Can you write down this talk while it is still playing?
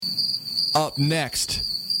Up next,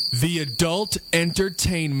 the Adult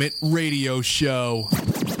Entertainment Radio Show.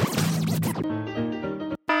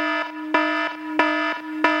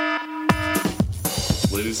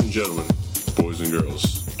 Ladies and gentlemen, boys and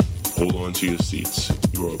girls, hold on to your seats.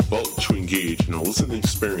 You are about to engage in a listening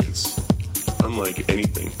experience unlike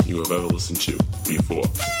anything you have ever listened to before.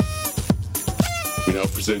 We now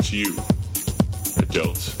present to you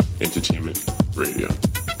Adult Entertainment Radio.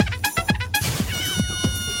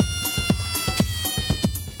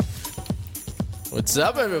 What's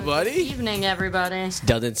up, everybody? Good evening, everybody. It's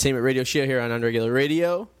Adult Entertainment Radio Show here on Unregular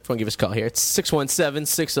Radio. If you want to give us a call here, it's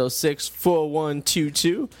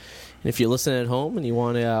 617-606-4122. And if you're listening at home and you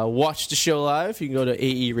want to watch the show live, you can go to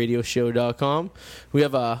aeradioshow.com. We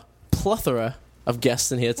have a plethora of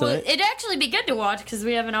guests in here tonight. Well, it'd actually be good to watch because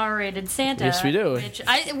we have an R-rated Santa. Yes, we do. Which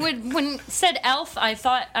when it said elf, I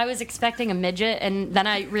thought I was expecting a midget, and then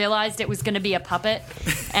I realized it was going to be a puppet,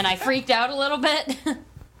 and I freaked out a little bit.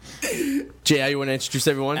 Jay, you want to introduce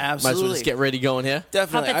everyone? Absolutely. Might as well just get ready going here.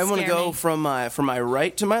 Definitely. Puppets I want to scare go me. from my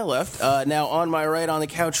right to my left. Now, on my right on the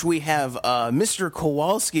couch, we have Mr.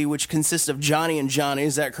 Kowalski, which consists of Johnny and Johnny.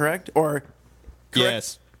 Is that correct? Or correct?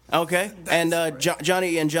 Yes. Okay. And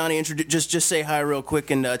Johnny and Johnny, just say hi real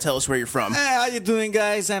quick and tell us where you're from. Hey, how you doing,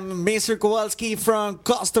 guys? I'm Mr. Kowalski from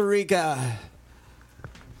Costa Rica.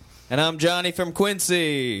 And I'm Johnny from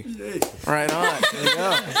Quincy. Right on. There you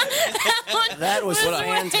go. That was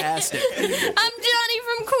fantastic. I'm Johnny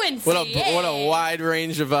from Quincy. What a wide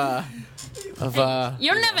range of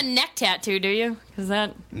You don't have a neck tattoo, do you? Is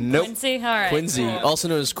that Nope. Quincy? All right. Quincy, Cool. also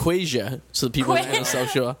known as Quasia, so the people in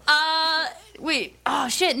South Shore. Wait. Oh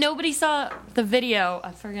shit! Nobody saw the video.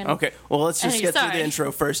 I forget. Okay. Well, let's just get through Sorry. the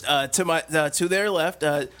intro first. To their left,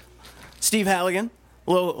 Steve Halligan.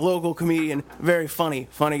 Local comedian, very funny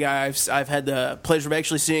guy. I've had the pleasure of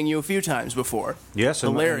actually seeing you a few times before. Yes,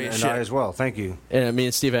 hilarious and shit. I as well. Thank you. And me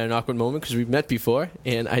and Steve had an awkward moment because we've met before,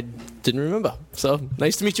 and I didn't remember. So,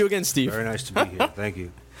 nice to meet you again, Steve. Very nice to be here. Thank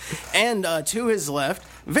you. And to his left,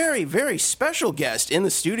 very, very special guest in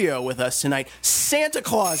the studio with us tonight, Santa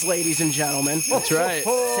Claus, ladies and gentlemen. That's right.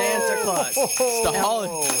 Santa Claus. It's the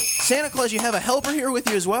holiday. Santa Claus, you have a helper here with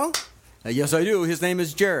you as well? Yes, I do. His name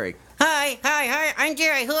is Jerry. Hi, I'm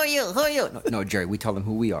Jerry. Who are you? No, Jerry, we tell them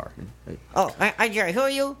who we are. Oh, hi, Jerry. Who are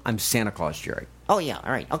you? I'm Santa Claus, Jerry. Oh, yeah,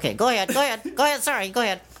 all right. Okay, go ahead, sorry, go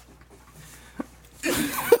ahead.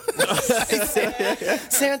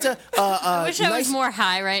 Santa, I wish I was more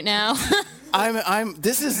high right now.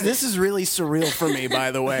 This is really surreal for me,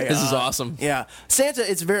 by the way. This is awesome. Yeah. Santa,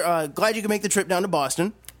 it's very glad you could make the trip down to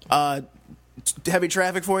Boston. Heavy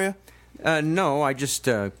traffic for you? No, I just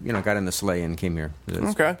got in the sleigh and came here.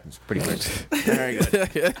 Okay. It's pretty good. Very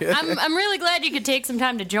good. I'm really glad you could take some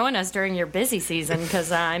time to join us during your busy season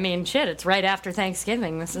because it's right after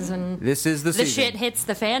Thanksgiving. This is when This is the the season. shit hits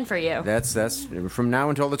the fan for you. That's from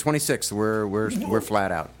now until the 26th. We're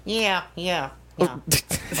flat out. Yeah.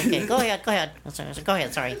 Okay, go ahead. Go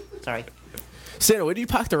ahead, sorry. Santa, where do you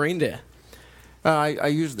park the reindeer?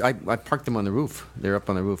 I parked them on the roof. They're up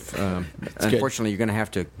on the roof. Unfortunately, you're going to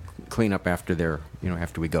have to clean up after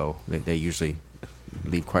after we go. They usually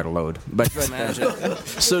leave quite a load. But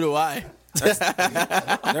So do I.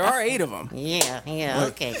 There are 8 of them. Yeah,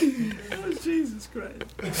 okay. Jesus Christ.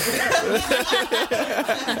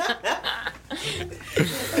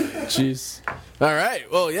 Jeez. All right.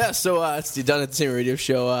 Well, yeah. So it's the Adult Entertainment Radio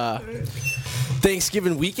Show.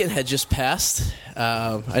 Thanksgiving weekend had just passed.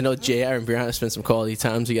 I know JR and Brianna spent some quality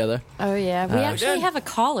time together. Oh yeah, we actually have a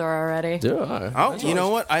caller already. Oh, you know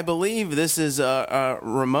what? I believe this is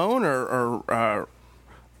Ramon or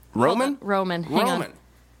Roman? Roman. Hang on.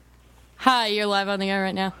 Hi, you're live on the air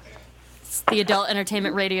right now. It's the Adult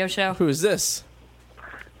Entertainment Radio Show. Who is this?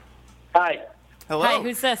 Hi. Hello. Hi,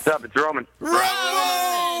 who's this? What's up? It's Roman.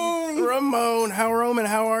 Roman,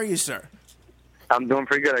 how are you, sir? I'm doing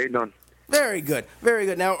pretty good. How you doing? Very good.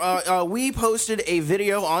 Now, we posted a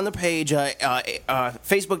video on the page,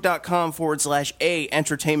 facebook.com/A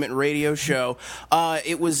Entertainment Radio Show.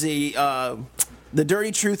 It was the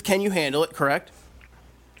Dirty Truth, Can You Handle It, correct?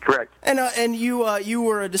 Correct. And you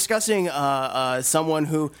were discussing someone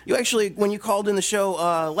who you actually, when you called in the show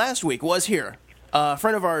last week, was here. A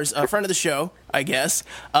friend of ours, a friend of the show, I guess.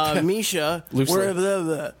 Misha.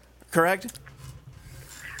 Correct?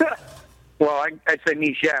 Well, I'd say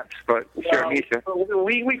mishaps, but sure, Misha.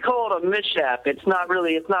 We call it a mishap. It's not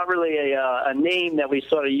really a name that we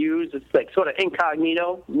sort of use. It's like sort of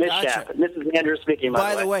incognito mishap. Gotcha. This is Andrew speaking.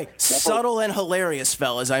 By the way, subtle and hilarious,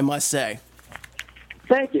 fellas, I must say.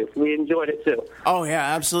 Thank you. We enjoyed it too. Oh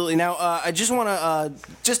yeah, absolutely. Now, I just want to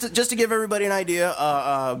just to give everybody an idea.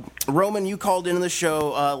 Roman, you called into the show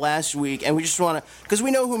last week, and we just want to, because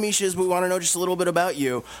we know who Misha is, but we want to know just a little bit about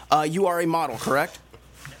you. You are a model, correct?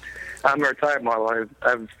 I'm a retired model.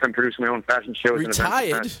 I've been producing my own fashion shows. Retired?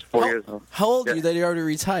 And events for 4 years now. How old are you that you're already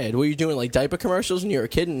retired? Were you doing like diaper commercials when you were a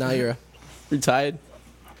kid, and now you're retired?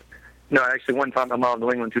 No, actually, one time I modeled in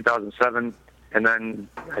New England in 2007, and then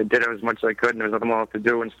I did it as much as I could, and there was nothing more to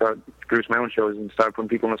do, and started producing my own shows and started putting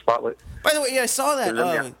people in the spotlight. By the way, yeah, I saw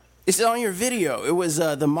that. It's on your video. It was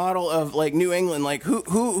the model of like New England. Like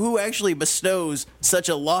who actually bestows such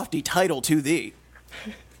a lofty title to thee?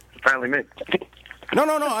 Apparently me. No.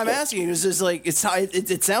 I'm asking. It was just like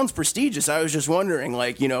it sounds prestigious. I was just wondering,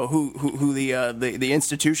 like, you know, who the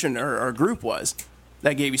institution or group was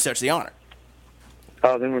that gave you such the honor.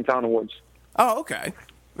 The England Town Awards. Oh, okay,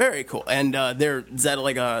 very cool. And is that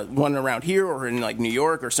like a one around here or in like New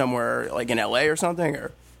York or somewhere like in LA or something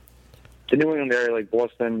or? The New England area, like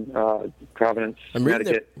Boston, Providence, I'm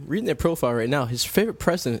Connecticut. reading their profile right now. His favorite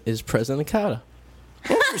president is President Carter.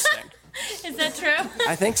 Interesting. Is that true?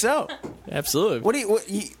 I think so. Absolutely. What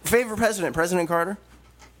favorite president? President Carter?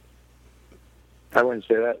 I wouldn't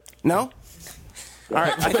say that. No? All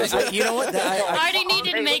right. You know what? Arty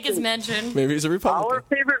needed to make his mention. Maybe he's a Republican. Our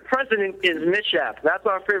favorite president is Mishap. That's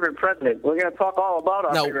our favorite president. We're going to talk all about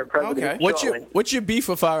our favorite president. Okay. What's your beef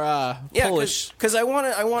with our Polish? Because I want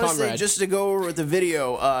to say, comrade? just to go over with the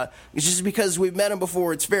video, it's just because we've met him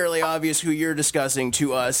before, it's fairly obvious who you're discussing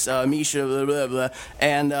to us, Misha, blah, blah, blah.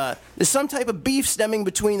 And there's some type of beef stemming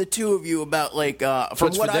between the two of you about, like,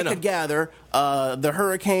 from what I could gather, the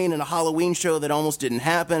hurricane and a Halloween show that almost didn't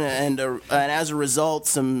happen, and as a result,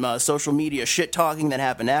 some social media shit talking that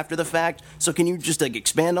happened after the fact. So can you just like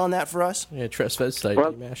expand on that for us? Yeah, transvestite,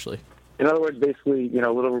 Well, Ashley. In other words, basically,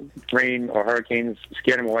 little rain or hurricanes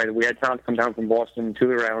scared him away. We had Tom come down from Boston to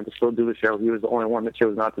the round to still do the show. He was the only one that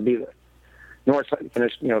chose not to be there. Nor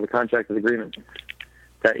finished, the contracted agreement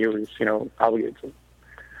that he was, obligated to.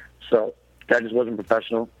 So that just wasn't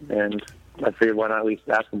professional, and I figured why not at least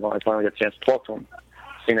ask him while I finally got a chance to talk to him.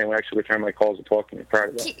 Seeing they would actually return my calls and talk to me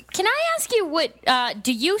prior to that. Can I ask you what?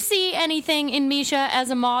 Do you see anything in Misha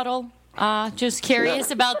as a model? Just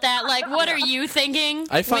curious about that. Like, what are you thinking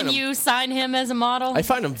when you sign him as a model? I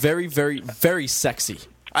find him very, very, very sexy.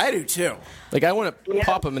 I do too. Like, I want to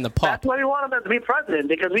pop him in the pop. That's why we want him to be president,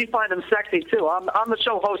 because we find him sexy too. I'm the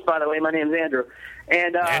show host, by the way. My name's Andrew.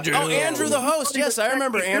 And Andrew the host. Yes, I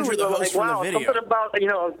remember Andrew the host from the video. Something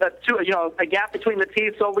about a gap between the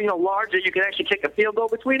teeth, so large that you can actually kick a field goal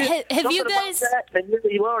between it. Have you guys?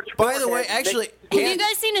 By the way, actually, have you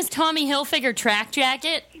guys seen his Tommy Hilfiger track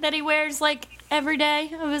jacket that he wears like every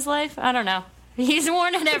day of his life? I don't know. He's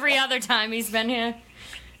worn it every other time he's been here.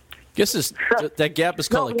 Guess that gap is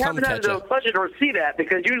called a cum catcher. We haven't had the pleasure to see that,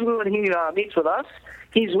 because usually when he meets with us,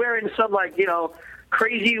 he's wearing some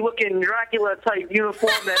crazy-looking Dracula-type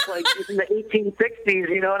uniform that's like in the 1860s,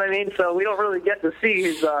 you know what I mean? So we don't really get to see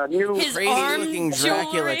his new crazy-looking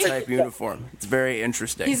Dracula-type uniform. It's very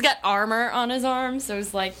interesting. He's got armor on his arms, so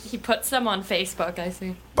it's like he puts them on Facebook, I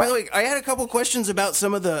see. By the way, I had a couple questions about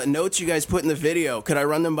some of the notes you guys put in the video. Could I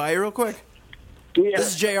run them by you real quick? Yeah. This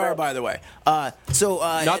is JR, by the way. Not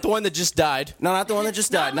the one that just died. No, not the one that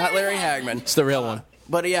just died. Not Larry Hagman. It's the real one.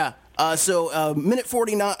 But yeah. Minute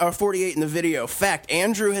 49 or 48 in the video. Fact: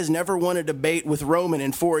 Andrew has never won a debate with Roman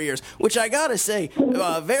in 4 years, which I gotta say,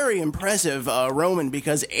 very impressive, Roman,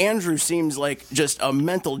 because Andrew seems like just a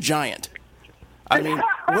mental giant. I mean,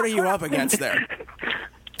 what are you up against there?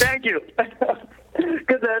 Thank you.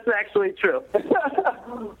 Because that's actually true.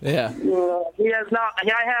 Yeah. He has not.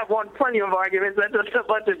 I have won plenty of arguments. That's just a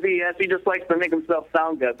bunch of BS. He just likes to make himself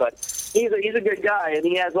sound good. But he's a good guy, and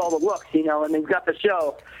he has all the looks, and he's got the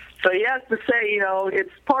show. So he has to say,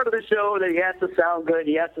 it's part of the show that he has to sound good.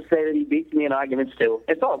 He has to say that he beats me in arguments too.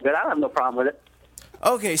 It's all good. I don't have no problem with it.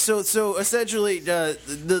 Okay, so essentially,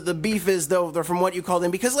 the beef is, though, from what you called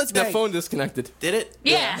in, because let's The phone disconnected. Did it?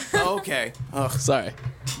 Yeah. Oh, okay. Ugh. Sorry.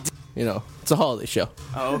 It's a holiday show.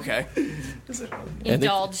 Oh, okay.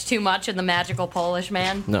 Indulged too much in the magical Polish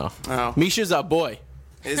man. No. Oh. Misha's our boy.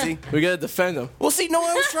 Is he? We gotta defend him. Well, see, no,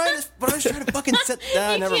 I was trying to fucking set.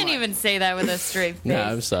 You never can't mind. even say that with a straight face.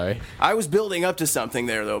 Nah, I'm sorry. I was building up to something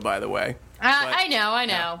there, though. By the way. I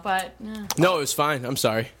know, but No, it was fine. I'm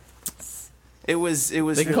sorry. It was.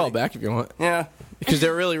 They can call back if you want. Yeah. Because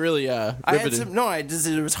they're really, really riveted.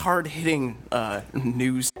 It was hard hitting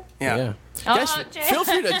news. Yeah. Guys,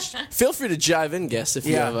 feel free to jive in, guests, if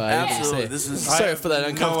you have absolutely. anything to say. This is sorry for that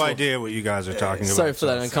uncomfortable. No idea what you guys are talking about. Sorry for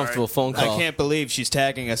that uncomfortable phone call. I can't believe she's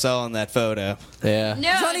tagging us all in that photo. Yeah.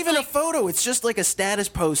 No, it's not even a photo. It's just like a status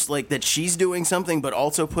post, like that she's doing something, but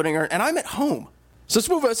also putting her. And I'm at home. So let's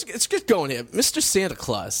move on. Let's get going here. Mr. Santa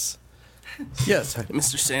Claus. Yes,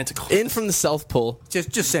 Mr. Santa Claus. In from the South Pole.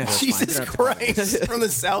 Just Santa. Jesus Christ. From the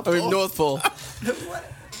South Pole. North Pole. God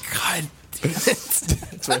damn it.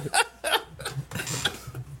 That's right.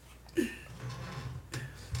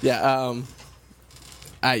 Yeah,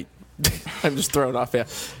 I'm just thrown off here.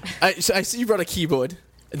 So I see you brought a keyboard.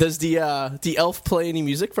 Does the elf play any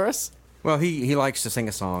music for us? Well, he likes to sing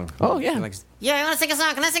a song. Oh, yeah. Yeah, you want to sing a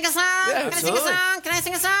song? Can I sing a song? Yeah, Can I sing a song? Can I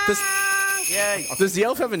sing a song? Does the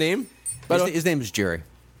elf have a name? His name is Jerry.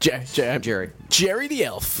 Jerry. Jerry the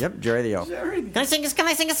elf. Yep, Jerry the elf. Can I sing a song? Can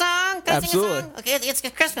I Absolutely. sing a song? Okay, it's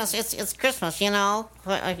Christmas. It's Christmas, you know.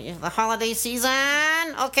 The holiday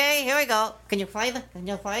season. Okay, here we go. Can you play?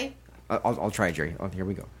 I'll try, Jerry. Oh, here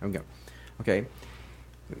we go. Okay.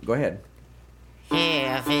 Go ahead.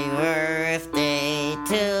 Happy birthday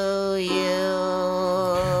to you.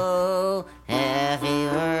 Happy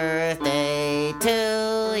birthday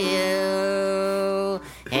to you.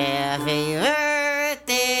 Happy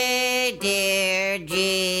birthday, dear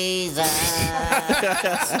Jesus.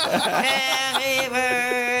 Happy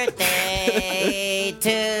birthday to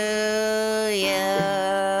you.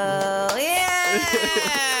 Yeah.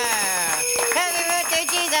 Happy birthday,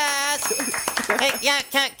 Jesus. Hey, yeah,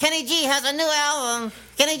 Kenny G has a new album.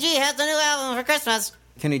 Kenny G has a new album for Christmas.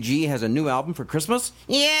 Kenny G has a new album for Christmas?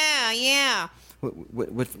 Yeah.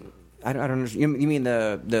 With I don't understand. You mean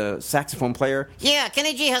the saxophone player? Yeah,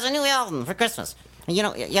 Kenny G has a new album for Christmas. You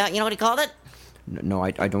know what he called it? No, I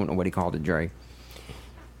don't know what he called it, Jerry.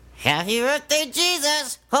 Happy birthday,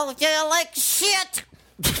 Jesus. Hope you like shit.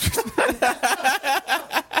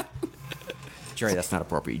 Jerry, that's not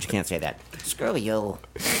appropriate. You can't say that. Screw you.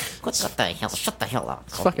 What the hell? Shut the hell up.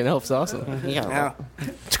 Fucking elf's awesome. Yeah.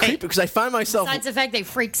 It's creepy because I find myself. Besides the fact they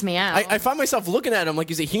freaks me out. I find myself looking at him like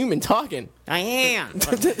he's a human talking. I am.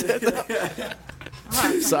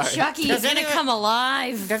 Sorry. Chucky is going to come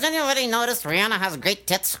alive. Does anybody notice Rihanna has great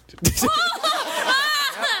tits?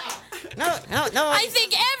 No. I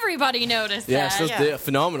think everybody noticed that. They're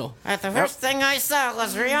phenomenal. The first thing I saw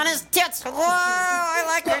was Rihanna's tits. Whoa, I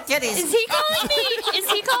like her titties. Is he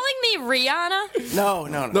calling me Rihanna? No.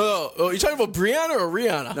 Oh, you talking about Brianna or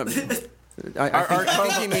Rihanna?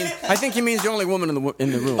 I think he means the only woman in the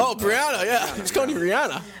room. Oh, Brianna, yeah. He's calling you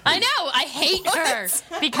Rihanna. I know. I hate her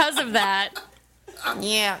because of that.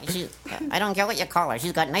 Yeah, I don't care what you call her.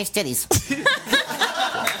 She's got nice titties.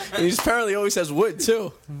 He apparently always has wood,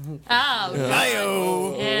 too. Oh.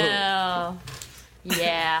 Ew.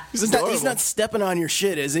 Yeah. He's not stepping on your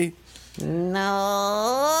shit, is he?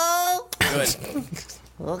 No. Good.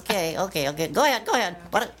 Okay. Go ahead.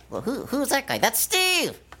 Who's that guy? That's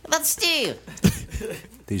Steve.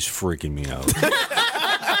 He's freaking me out.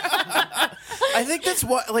 I think that's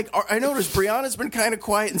what. Like, I noticed Brianna's been kind of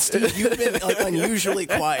quiet, and Steve, you've been like unusually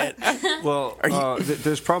quiet. Well,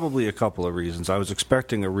 there's probably a couple of reasons. I was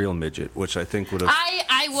expecting a real midget, which I think would have.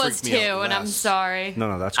 I was too, and I'm sorry.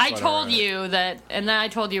 No, that's. I told you that, and then I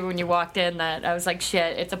told you when you walked in that I was like,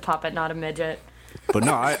 shit, it's a puppet, not a midget. But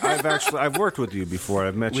no, I've worked with you before.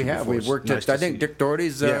 I've met you. We have. Before. We've worked at I think Dick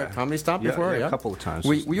Doherty's comedy stop before. Yeah, a couple of times.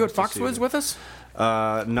 Were you at Foxwoods with us?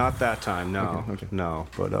 Not that time. No, okay. No.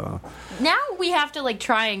 But now we have to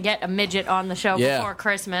try and get a midget on the show before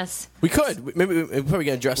Christmas. We could. Maybe we're probably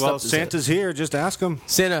gonna dress up. Well, Santa's here. Just ask him.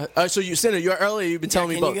 Santa. Santa, you're earlier. You've been telling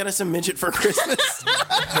me about. Can you get us a midget for Christmas?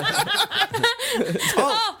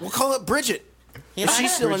 We'll call it Bridget.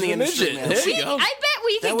 She's still in the industry. There you go. I bet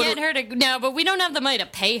we could get her to. No, but we don't have the money to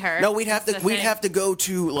pay her. No, we'd have to go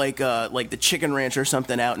to like the Chicken Ranch or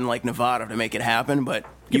something out in like Nevada to make it happen. But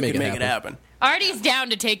you can make it happen. Arty's down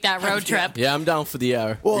to take that road trip. Yeah, I'm down for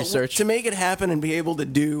the research. To make it happen and be able to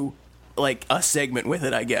do like a segment with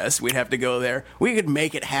it, I guess we'd have to go there. We could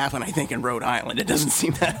make it happen, I think, in Rhode Island. It doesn't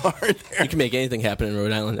seem that hard there. You can make anything happen in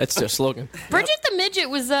Rhode Island. That's their slogan. Bridget the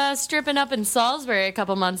midget was stripping up in Salisbury a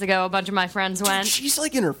couple months ago. A bunch of my friends went. She's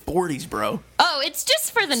like in her 40s, bro. Oh, it's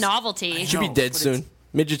just for the novelty. She'll be dead soon.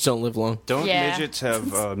 Midgets don't live long. Don't midgets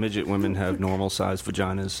have midget women have normal sized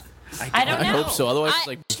vaginas? I don't know. I hope so. Otherwise,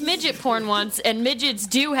 I watched midget porn once, and midgets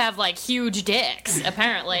do have like huge dicks.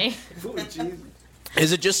 Apparently.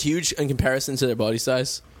 Is it just huge in comparison to their body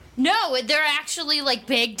size? No, they're actually like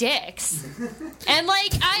big dicks. And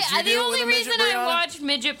like the only reason I watched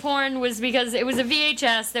midget porn was because it was a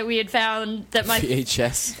VHS that we had found that my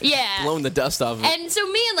VHS. Yeah. Blowing the dust off of it. And so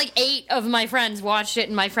me and like 8 of my friends watched it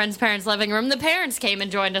in my friend's parents' living room. The parents came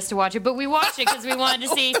and joined us to watch it, but we watched it because we wanted to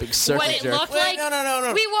see what it looked like.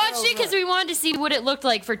 No. We watched it because we wanted to see what it looked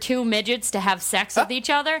like for 2 midgets to have sex with each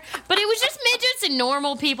other. But it was just midgets and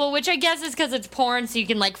normal people, which I guess is because it's porn, so you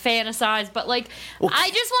can like fantasize. But like, I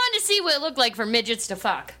just wanted to see what it looked like for midgets to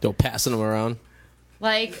fuck. Don't passing them around.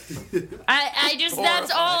 Like, I just, that's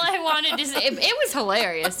all I wanted to see. It was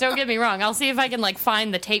hilarious. Don't get me wrong. I'll see if I can, like,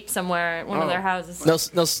 find the tape somewhere at one of their houses.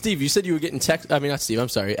 Now, Steve, you said you were getting text. I mean, not Steve. I'm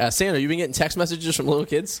sorry. Sandra, you been getting text messages from little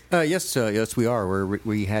kids? Yes, we are.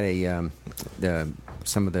 We had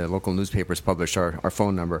some of the local newspapers published our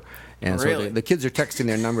phone number. And really? So the kids are texting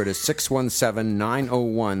their number to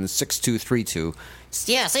 617-901-6232.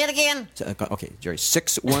 Yeah, say it again. Okay, Jerry,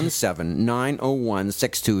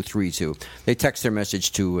 617-901-6232. They text their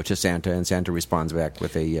message to Santa, and Santa responds back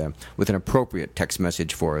with an appropriate text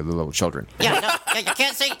message for the little children. Yeah, you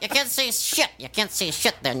can't say shit. You can't say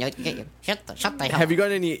shit then. You shut the hell. Have you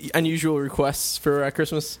got any unusual requests for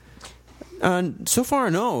Christmas? So far,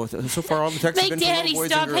 no. So far, all the texts have Make been from Daddy boys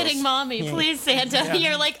stop and girls. hitting Mommy, please, Santa. Yeah.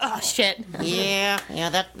 You're like, oh, shit. Yeah,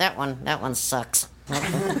 that one sucks.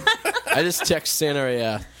 I just text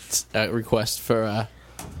Santa a request for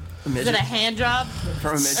Is it a hand job?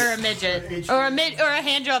 From a midget. Or a midget. Or a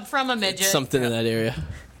hand job from a midget. something in that area.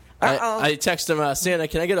 I text him, Santa,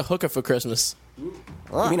 can I get a hooker for Christmas? You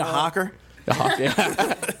mean a hawker? A hawker, yeah.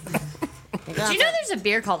 Do you know there's a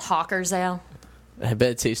beer called Hawker's Ale? I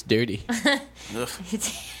bet it tastes dirty. I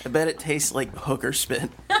bet it tastes like hooker spit.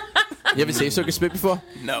 You ever tasted hooker spit before?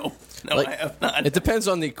 No, Like, I have not. It depends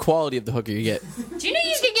on the quality of the hooker you get. Do you know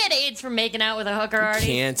you can get AIDS from making out with a hooker, Arty?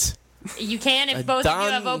 Can't. You can if both of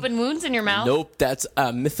you have open wounds in your mouth? Nope, that's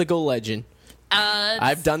a mythical legend.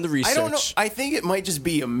 I've done the research. I don't know. I think it might just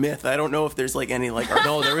be a myth. I don't know if there's like any like.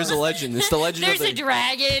 No, there is a legend. It's the legend There's of the a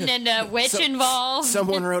dragon and a witch involved.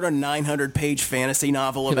 Someone wrote a 900-page fantasy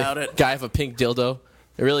novel about it. guy with a pink dildo.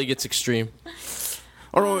 It really gets extreme.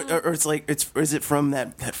 Or it's like is it from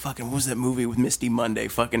that fucking what was that movie with Misty Monday?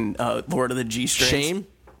 Fucking Lord of the G Strings. Shame?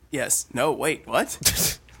 Yes. No. Wait. What?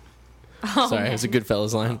 Sorry, it was a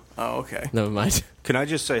Goodfellas line. Oh, okay. Never mind. Can I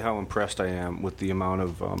just say how impressed I am with the amount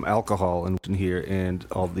of alcohol in here and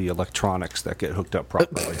all the electronics that get hooked up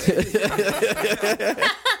properly?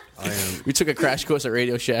 We took a crash course at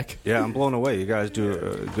Radio Shack. Yeah, I'm blown away. You guys do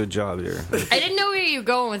a good job here. I didn't know where you were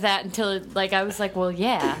going with that until I was like, well,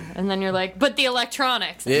 yeah. And then you're like, but the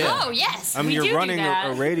electronics. Yeah. Oh, yes. I mean, we you're do running do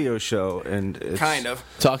that. a radio show, and it's, Kind of.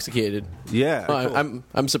 Intoxicated. Yeah. Oh, cool.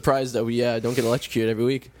 I'm surprised that we don't get electrocuted every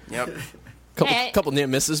week. Yep. Couple near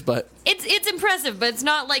misses, but It's impressive, but it's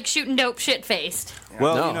not like shooting dope shit faced.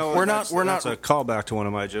 Well, No. you know, We're that's not- a callback to one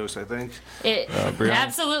of my jokes, I think. It Brianna,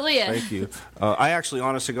 absolutely is. Thank you. I actually,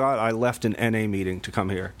 honest to God, I left an NA meeting to come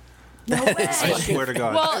here. No way. I swear to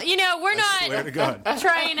God. Well, we're swear to not God.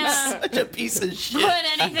 trying to Such a piece of shit. put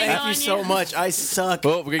anything Thank on you so much. I suck.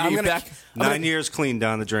 well, we're gonna I'm get you gonna- back. 9 years clean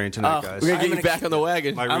down the drain tonight, guys. We're gonna I'm get you gonna back on the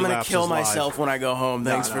wagon. My I'm gonna relapse kill is live. myself when I go home.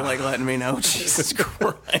 Thanks for letting me know. Jesus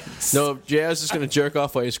Christ. No, JR's just gonna jerk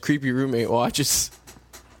off while his creepy roommate watches.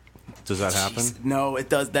 Does that happen? No, it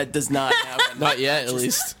does. That does not happen. Not yet, at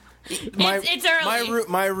least. It's early.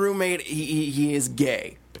 My roommate, he is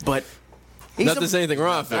gay, but Not that there's anything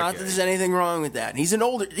wrong with Not it. that there's anything wrong with that. He's an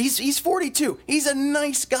older. He's 42. He's a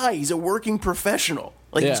nice guy. He's a working professional.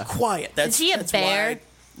 Like he's Yeah. quiet. That's Is he a that's bear? why-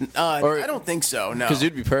 Or- I don't think so. No. Because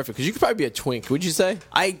it'd be perfect. Because you could probably be a twink. Would you say?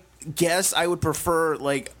 I guess I would prefer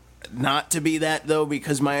like not to be that though,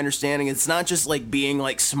 because my understanding it's not just like being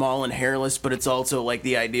like small and hairless, but it's also like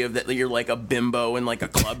the idea of that you're like a bimbo and like a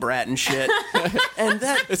club rat and shit. And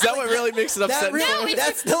that Is that what really makes it upsetting? really,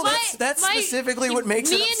 No, that's specifically what makes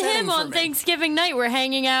it me upsetting and him for on me. Thanksgiving night were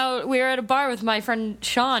hanging out. We were at a bar with my friend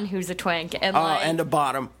Sean, who's a twink, and And a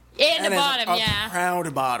bottom. And a is bottom, a yeah.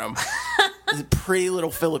 proud bottom. He's a pretty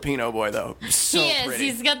little Filipino boy, though. So he is.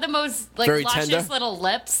 pretty. He's got the most like Very luscious tender? little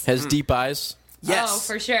lips. Has deep eyes. Yes. Oh,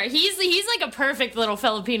 for sure. He's like a perfect little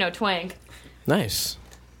Filipino twink. Nice.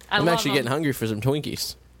 I I'm love actually him. getting hungry for some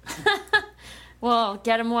Twinkies. Well,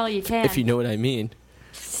 get him while you can. If you know what I mean.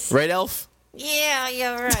 Right, Elf? Yeah,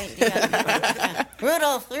 you're right. Yeah.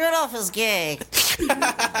 Rudolph is gay.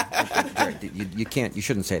 You can't. You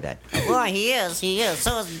shouldn't say that. Well, he is.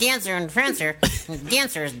 So is Dancer and Prancer.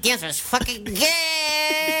 Dancer's fucking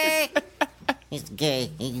gay. He's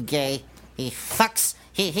gay. He's gay. He fucks.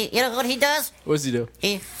 He. You know what he does? What does he do?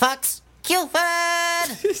 He fucks Cupid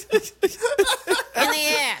in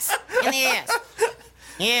the ass.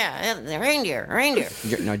 Yeah, the reindeer.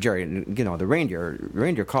 No, Jerry, you know, the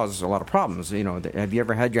reindeer causes a lot of problems. You know, have you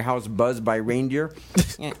ever had your house buzzed by reindeer?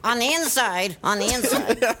 Yeah, on the inside.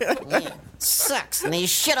 Yeah. Sucks, and they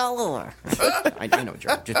shit all over. I know,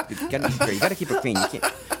 Jerry. You got to keep it clean.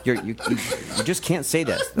 You just can't say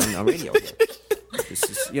that on the radio.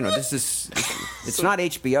 It's not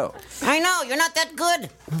HBO. I know, you're not that good.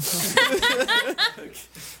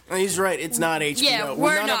 He's right. It's not HBO. Yeah,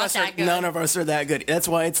 we're none not of us that good. None of us are that good. That's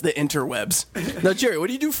why it's the interwebs. Now, Jerry, what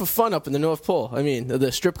do you do for fun up in the North Pole? I mean,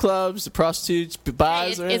 the strip clubs, the prostitutes,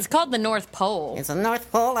 bars. It's called the North Pole. It's the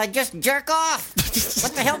North Pole. I just jerk off.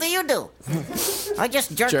 What the hell do you do? I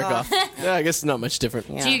just jerk off. Yeah, I guess it's not much different.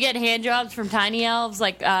 Yeah. Do you get hand jobs from tiny elves?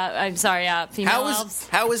 Like, female elves?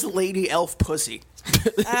 How is Lady Elf pussy?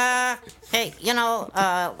 Hey, you know,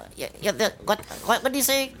 what did he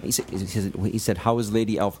say? He said, "How is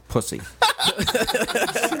Lady Elf pussy?"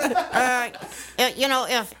 You know,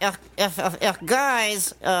 if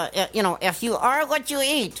guys, you know, if you are what you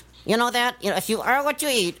eat, you know that? You know, if you are what you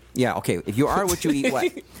eat. Yeah, okay. If you are what you eat,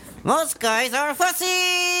 what? Most guys are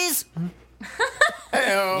fussies.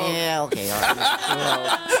 Yeah, okay. All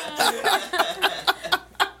right.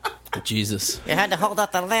 Jesus. You had to hold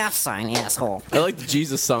up the laugh sign, asshole. I like the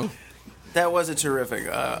Jesus song. That was a terrific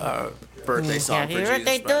birthday song Happy for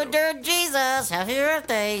birthday Jesus. to Jesus. Happy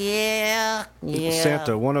birthday, yeah.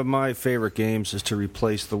 Santa, one of my favorite games is to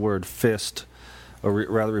replace the word fist, or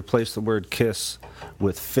rather replace the word kiss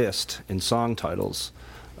with fist in song titles,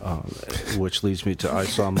 which leads me to I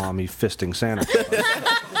Saw Mommy Fisting Santa Claus.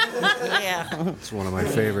 Yeah. It's one of my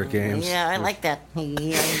favorite games. Yeah, I like that.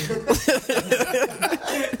 Yeah.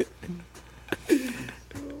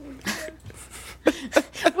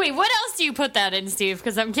 Wait, what else do you put that in, Steve?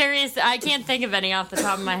 Because I'm curious. I can't think of any off the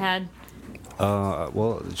top of my head.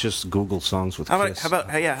 Well, just Google songs with How kiss. about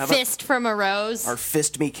Fist from a rose. Or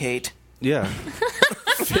Fist Me Kate? Yeah.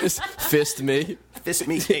 Fist me. Fist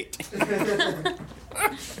Me Kate.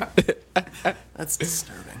 That's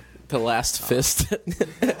disturbing. The last fist.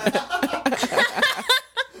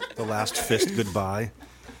 The last fist goodbye.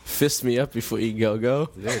 Fist me up before you go.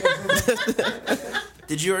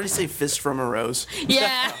 Did you already say Fist from a Rose?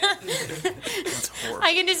 Yeah. That's horrible.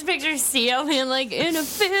 I can just picture Seal being like, in a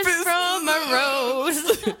fist from a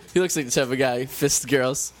rose. He looks like the type of guy, fist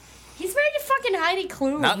girls. He's ready to fucking Heidi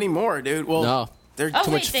Klum. Not anymore, dude. Well, No. they're Oh,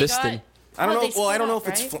 Too wait, much they fisting. got- I don't Oh, know. they Well, I split don't know up, if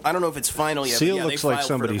it's. right? I don't know if it's final yet. Seal but yeah, looks they like filed for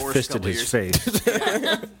somebody divorce a fisted couple his years.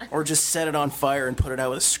 face. Or just set it on fire and put it out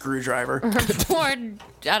with a screwdriver. Or,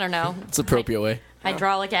 I don't know, It's the appropriate way.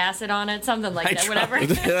 hydraulic acid on it, something like that, whatever.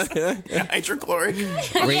 Hydrochloric.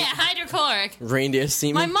 Yeah, hydrochloric. Reindeer My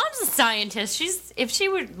semen. mom's a scientist. If she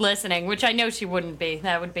were listening, which I know she wouldn't be,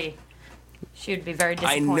 she would be very I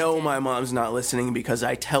disappointed. know my mom's not listening because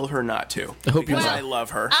I tell her not to. I hope you're because not. I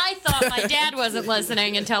love her. I thought my dad wasn't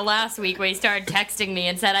listening until last week when he started texting me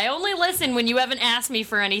and said, I only listen when you haven't asked me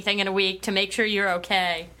for anything in a week to make sure you're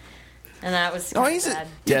okay. And that was Oh, kinda he's a- sad.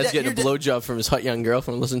 Dad's getting a blowjob from his hot young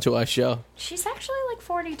girlfriend listening to our show. She's actually like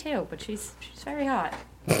 42, but she's very hot.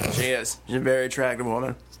 She is. She's a very attractive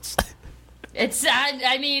woman. It's,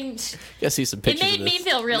 I mean, Guess see some it pictures made of me this.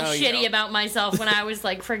 feel real No, you shitty don't. about myself when I was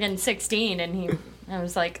like friggin' 16, and I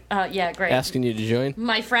was like, yeah, great. Asking you to join.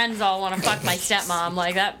 My friends all want to fuck my stepmom.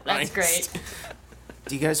 Like, that's Nice. great.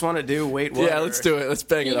 Do you guys want to do Wait What? Yeah, let's do it. Let's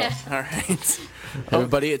bang it Yeah. up. All right.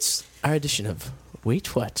 Everybody, it's our edition of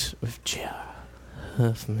Wait What with J.R.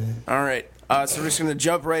 Huffman. All right. So we're just going to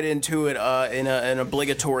jump right into it in an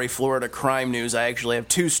obligatory Florida crime news. I actually have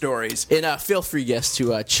two stories. And feel free, guests,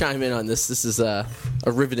 to chime in on this. This is a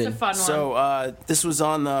riveting. It's a fun one. So this was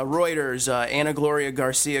on Reuters. Ana Gloria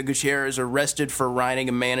Garcia Gutierrez arrested for riding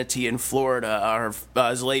a manatee in Florida.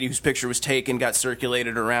 This lady whose picture was taken got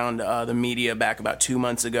circulated around the media back about 2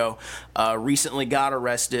 months ago. Recently got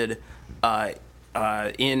arrested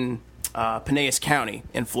in Pinellas County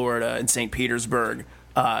in Florida, in St. Petersburg,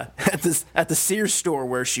 at the Sears store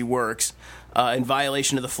where she works, in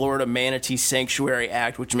violation of the Florida Manatee Sanctuary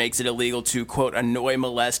Act, which makes it illegal to, quote, annoy,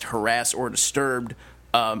 molest, harass, or disturb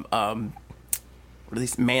what are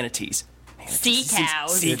these manatees? Sea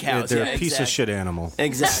cows. Sea cows. They're yeah, a piece of exactly. shit animal.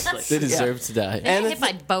 Exactly. They deserve to die. They get hit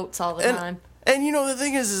by boats all the time. And you know the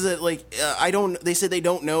thing is that like they said they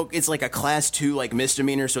don't know, it's like a class 2 like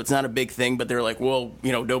misdemeanor, so it's not a big thing, but they're like, well,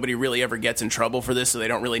 you know, nobody really ever gets in trouble for this, so they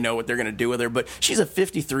don't really know what they're going to do with her. But she's a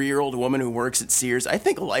 53-year-old woman who works at Sears. I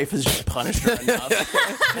think life has just punished her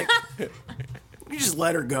enough. Like, you just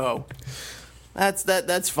let her go.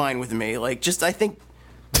 That's fine with me. Like, just I think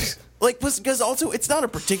Like, because also it's not a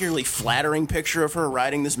particularly flattering picture of her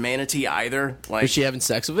riding this manatee either. Like, Was she having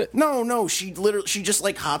sex with it? No, she just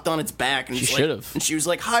like hopped on its back and She was, like- should've. and she was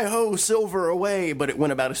like, "Hi ho, silver away," but it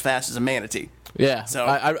went about as fast as a manatee. Yeah. So-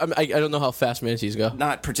 I don't know how fast manatees go.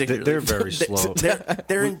 Not particularly. They're very slow.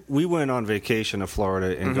 They're in, We went on vacation to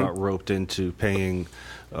Florida and got roped into paying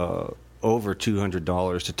over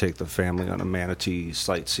 $200 to take the family on a manatee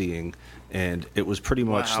sightseeing, and it was pretty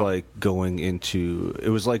much Wow. like going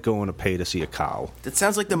to pay to see a cow. that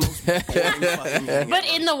sounds like the most boring fucking thing. But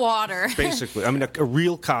in the water. Basically, I mean, a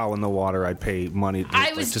real cow in the water, I'd pay money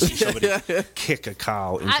to see somebody kick a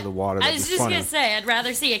cow into the water. I That'd was be just funny. going to say, I'd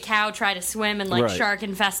rather see a cow try to swim in like Right.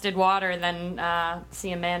 shark-infested water than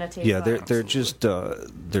see a manatee. Yeah, but- they're just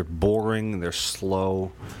they're boring. They're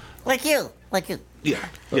slow. Like you. Yeah.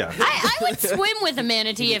 I would swim with a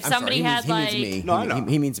manatee if I'm sorry, somebody he had means like me. No, I know.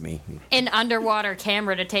 He means me. an underwater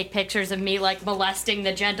camera to take pictures of me like molesting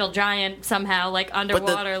the gentle giant somehow, like But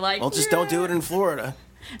underwater, like. well, just don't do it in Florida.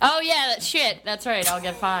 Oh yeah, shit. That's right. I'll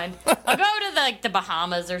get fined. I'll go to the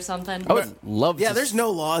Bahamas or something. I would love Yeah, to. there's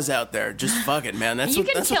no laws out there. Just fuck it, man. That's You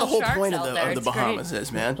what can that's what kill the whole sharks point of out the there. of the It's Bahamas great.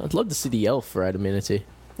 is, man. I'd love to see the elf ride a manatee.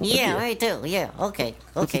 Yeah, I do. Yeah, okay.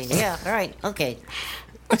 Yeah, all right, okay.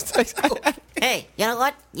 Hey, you know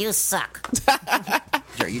what? You suck.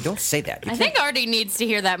 Jerry, you don't say that. You I think Artie needs to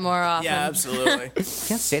hear that more often. Yeah, absolutely. can't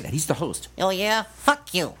say that. He's the host. Oh, yeah?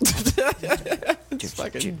 Fuck you.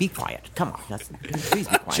 Jerry, be quiet. Come on. Please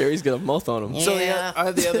be quiet. Jerry's got a mouth on him. So Yeah. I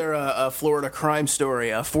have the other Florida crime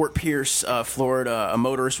story. Fort Pierce, Florida. A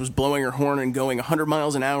motorist was blowing her horn and going 100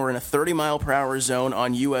 miles an hour in a 30-mile-per-hour zone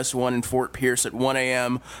on US 1 in Fort Pierce at 1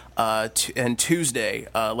 a.m. And Tuesday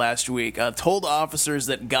last week. Told officers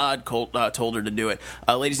that God told her to do it.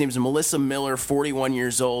 Lady's name is Melissa Miller, 41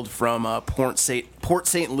 years old, from Port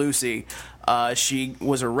St. Lucie. She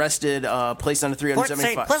was arrested, placed on a Port 375.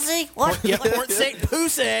 St. Pussy? What? Yeah, Port St.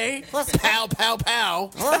 Pussy. Pussy. Pow, pow,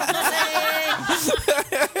 pow. Oh, pussy.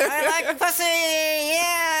 I like pussy,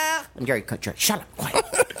 yeah. Jerry, shut up.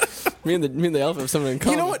 Quiet. Me and the elf have something in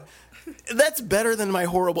common. You know what? That's better than my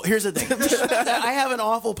horrible. Here's the thing. I have an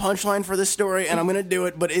awful punchline for this story, and I'm going to do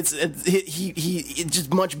it. But it's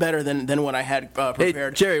just much better than what I had Hey,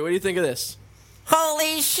 prepared. Jerry, what do you think of this?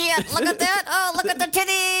 Holy shit, look at that. Oh, look at the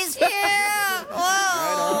titties. Yeah.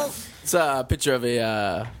 Whoa. It's a picture of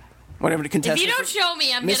a. Whatever the If contestant. you don't show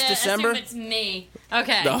me, I'm Miss gonna December? assume it's me.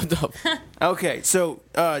 Okay. No. Okay, so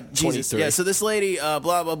Jesus, 23. yeah. So this lady, blah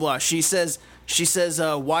blah blah. She says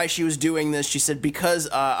why she was doing this. She said because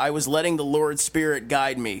I was letting the Lord's Spirit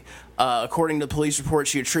guide me. According to the police report,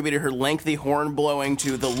 she attributed her lengthy horn blowing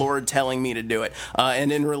to the Lord telling me to do it.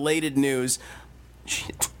 And in related news,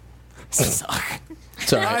 suck.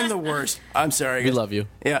 Sorry. I'm the worst. I'm sorry. We love you.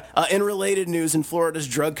 Yeah. In related news, in Florida's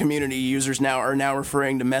drug community, users are now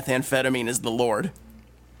referring to methamphetamine as the Lord.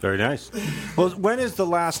 Very nice. Well, when is the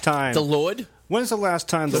last time? The Lord? When's the last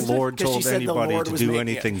time the Lord 'Cause she told said the anybody Lord to was do making-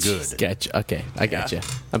 anything yeah. good? Gotcha. Okay, I gotcha.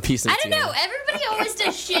 I'm piecing it I don't together. know. Everybody always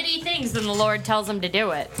does shitty things, and the Lord tells them to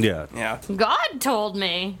do it. Yeah. Yeah. God told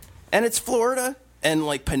me. And it's Florida and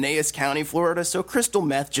like Pinellas County, Florida, so crystal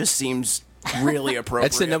meth just seems really appropriate.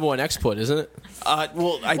 That's the number one export, isn't it?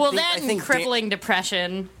 Well, I Well, think, that I and think crippling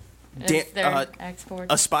depression Dan- is their export.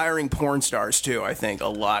 aspiring porn stars too. I think a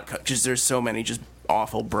lot because there's so many just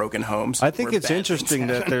awful broken homes. I think where it's bad interesting things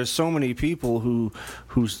that happen. there's so many people who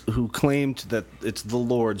claimed that it's the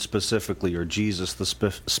Lord specifically or Jesus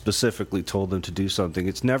specifically told them to do something.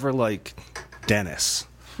 It's never like Dennis.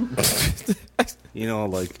 You know,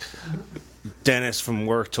 like Dennis from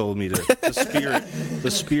work told me the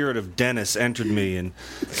spirit of Dennis entered me and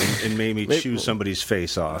made me chew somebody's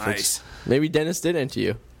face off. Nice. Maybe Dennis did enter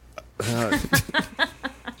you.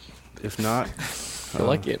 If not, I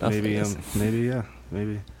like it.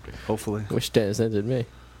 maybe, hopefully. Wish Dennis entered me.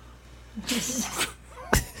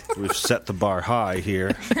 We've set the bar high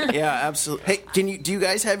here. Yeah, absolutely. Hey, do you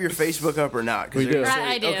guys have your Facebook up or not? 'Cause We do.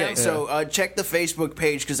 I do. Okay, so check the Facebook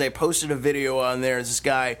page because I posted a video on there. It's this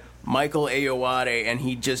guy Michael Ayoade, and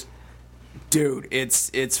he just, dude, it's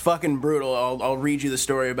fucking brutal. I'll read you the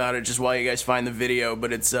story about it just while you guys find the video.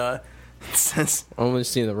 But it says, I'm only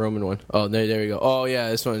seeing the Roman one. Oh, there we go. Oh, yeah,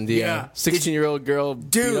 this one. The Yeah. 16-year-old girl.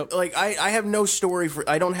 beat dude, up- like I have no story for.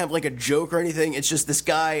 I don't have like a joke or anything. It's just this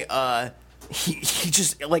guy. He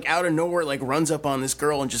just like out of nowhere like runs up on this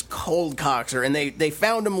girl and just cold cocks her, and they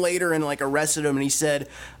found him later and like arrested him, and he said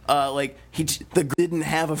like the girl didn't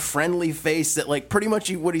have a friendly face, that like pretty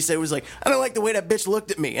much what he said was like, I don't like the way that bitch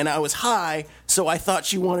looked at me, and I was high, so I thought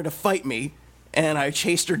she wanted to fight me, and I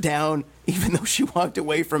chased her down, even though she walked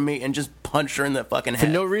away from me, and just punched her in the fucking head.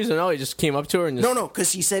 For no reason at all, he just came up to her and just... No,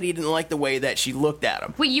 because he said he didn't like the way that she looked at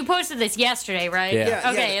him. Wait, you posted this yesterday, right? Yeah.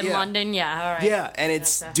 Okay, in London, yeah, all right. Yeah, and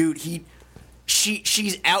it's, dude,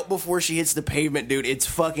 she's out before she hits the pavement, dude. It's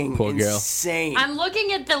fucking Poor girl. insane. I'm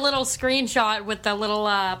looking at the little screenshot with the little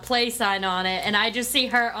play sign on it, and I just see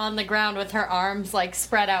her on the ground with her arms, like,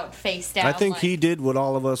 spread out, face down. I think like, he did what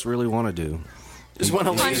all of us really want to do. Just want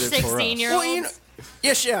to punch leave it for us. 16-year-olds. Well,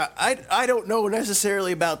 yes, yeah. I don't know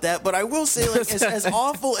necessarily about that, but I will say, like, as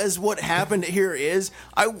awful as what happened here is,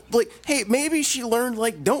 hey, maybe she learned,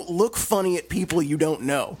 like, don't look funny at people you don't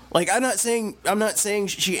know. Like, I'm not saying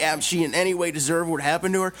she in any way deserved what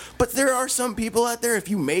happened to her, but there are some people out there, if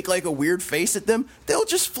you make, like, a weird face at them, they'll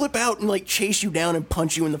just flip out and, like, chase you down and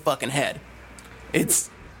punch you in the fucking head.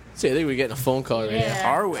 See, I think we're getting a phone call right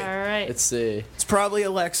now. Are we? All right. Let's see. It's probably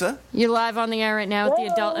Alexa. You're live on the air right now with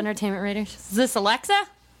the Adult Entertainment Radio. Is this Alexa?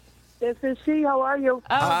 This is she. How are you? Oh,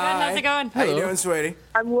 good. How's it going? How you doing, sweetie?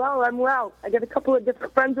 I'm well. I got a couple of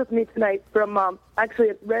different friends with me tonight from, actually,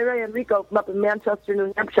 it's Ray and Rico from up in Manchester,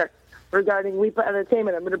 New Hampshire, regarding WEPA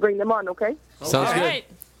Entertainment. I'm going to bring them on, okay? Sounds All good. right.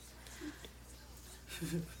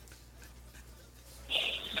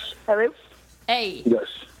 Hello? Hey. Yes.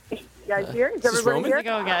 You guys here? Is this everybody Roman? How's it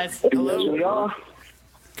here? going, guys? Yes, we are.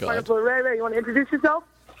 God. Wonderful. Ray, you want to introduce yourself?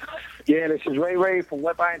 Yeah, this is Ray from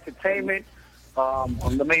Web Eye Entertainment.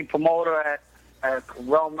 I'm the main promoter at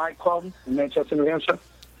Realm Nightclub in Manchester, New Hampshire.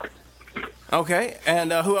 Okay,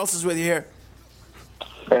 and who else is with you here?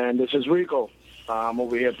 And this is Rico. I'm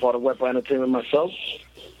over here part of Web Eye Entertainment myself.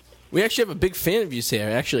 We actually have a big fan of yours here,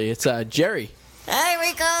 actually. It's Jerry. Hi,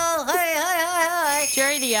 Rico. Hi.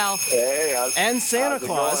 Jerry the Elf. Hey, And Santa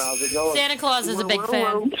Claus. How's it going? Santa Claus is a big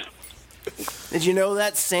fan. Did you know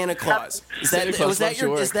that's Santa Claus? Santa Claus loves your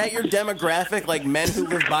work. Is that your demographic? Like men who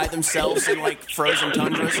live by themselves in like frozen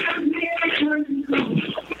tundras?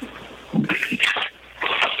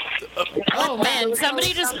 Oh, man.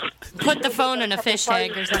 Somebody just put the phone in a fish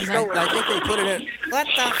tank or something. I think they put it in. What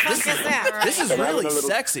the fuck is that? This is really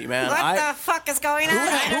sexy, man. What the fuck is going on?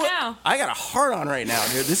 I don't know. I got a heart on right now,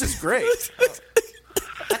 dude. This is great.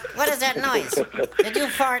 What is that noise? Did you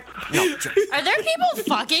fart? No, Are there people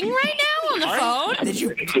fucking right now on the phone? did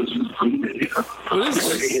you?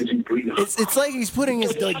 It's like he's putting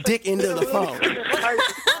his like dick into the phone.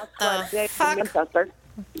 The fuck?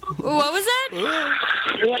 What was that?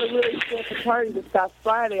 We had a really fancy party this past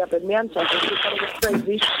Friday up in Manchester. It was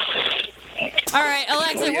crazy. All right,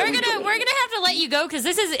 Alexa, we're gonna have to let you go because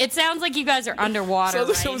it sounds like you guys are underwater Sounds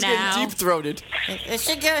like right someone's now. getting deep-throated. It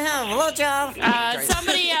should give him a blowjob.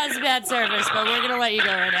 Somebody has bad service, but we're gonna let you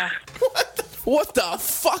go right now. What the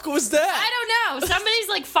fuck was that? I don't know. Somebody's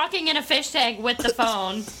like fucking in a fish tank with the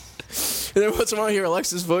phone. And then once in a while I hear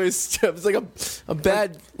Alexa's voice. It's like a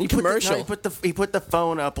bad commercial. He put the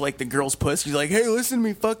phone up like the girl's pussy. He's like, "Hey, listen to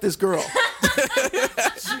me, fuck this girl."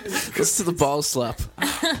 Listen to the ball slap.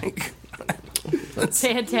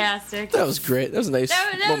 Fantastic. That was great. That was a nice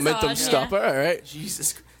That was momentum awesome, stopper. All right.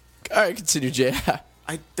 Jesus, All right, continue, Jay.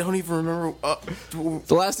 I don't even remember.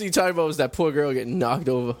 The last thing you talked about was that poor girl getting knocked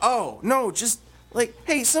over. Oh no, just like,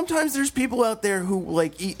 hey, sometimes there's people out there who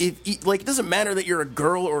like, like it doesn't matter that you're a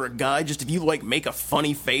girl or a guy. Just if you like make a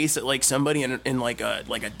funny face at like somebody in like a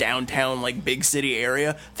downtown like big city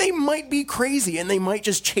area, they might be crazy and they might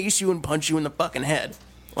just chase you and punch you in the fucking head.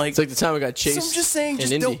 Like It's like the time I got chased. So I'm just saying,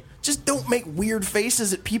 just don't make weird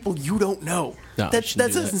faces at people you don't know. No, that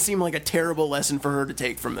shouldn't do doesn't that. seem like a terrible lesson for her to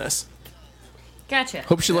take from this. Gotcha.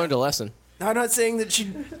 Hope she learned a lesson. I'm not saying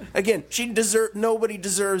that nobody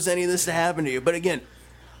deserves any of this to happen to you. But again,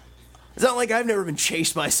 it's not like I've never been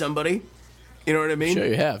chased by somebody. You know what I mean? Sure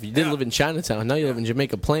you have. You did live in Chinatown. Now you live in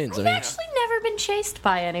Jamaica Plains. I I've mean, actually never been chased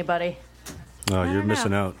by anybody. Oh, you're don't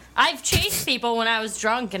missing know. out. I've chased people when I was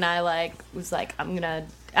drunk, and I was like, I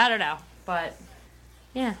don't know, but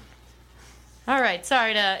yeah. All right,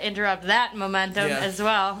 sorry to interrupt that momentum as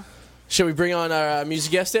well. should we bring on our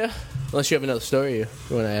music guest here? Unless you have another story you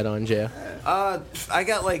want to add on, Jay. I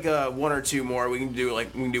got like one or two more. We can do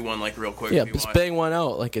one like real quick. Yeah, if you just want. bang one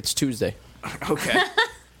out like it's Tuesday. Okay.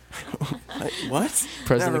 What?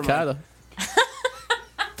 President Never mind. Carter.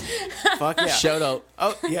 Fuck yeah. Shout out.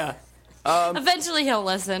 Oh yeah. Eventually he'll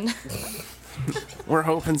listen. We're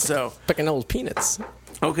hoping so. Picking those peanuts.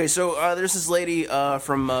 Okay, so there's this lady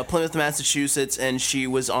from Plymouth, Massachusetts, and she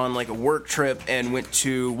was on like a work trip and went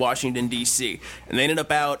to Washington, D.C. And they ended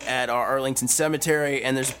up out at Arlington Cemetery,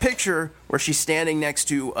 and there's a picture where she's standing next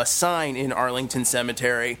to a sign in Arlington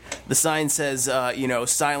Cemetery. The sign says,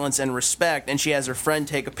 silence and respect, and she has her friend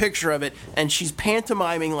take a picture of it, and she's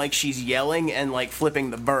pantomiming like she's yelling and like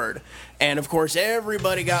flipping the bird. And of course,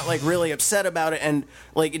 everybody got like really upset about it, and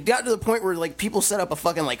like it got to the point where like people set up a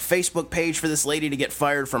fucking like Facebook page for this lady to get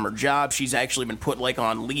fired from her job. She's actually been put like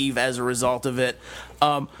on leave as a result of it.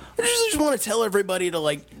 I just want to tell everybody to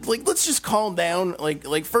like let's just calm down.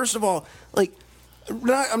 Like first of all, like.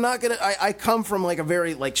 I'm not gonna. I come from like a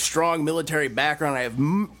very like strong military background. I have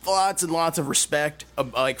lots and lots of respect,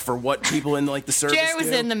 like for what people in like the service. Jerry was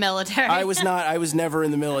in the military. I was not. I was never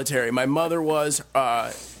in the military. My mother was.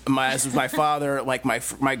 As was my father. Like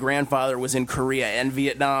my grandfather was in Korea and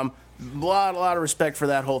Vietnam. A lot of respect for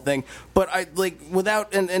that whole thing. But I like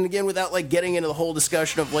without and again without like getting into the whole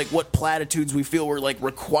discussion of like what platitudes we feel we're like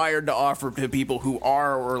required to offer to people who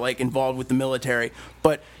are or like involved with the military,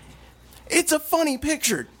 but. It's a funny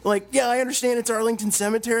picture. Like, yeah, I understand it's Arlington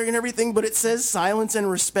Cemetery and everything, but it says silence and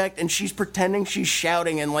respect, and she's pretending she's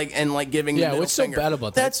shouting and giving the middle what's so finger. bad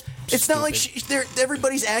about that? It's not like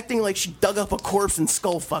everybody's acting like she dug up a corpse and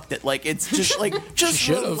skull fucked it. Like it's just like just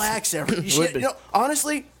relax, everybody.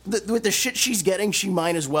 Honestly, with the shit she's getting, she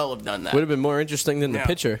might as well have done that. Would have been more interesting than the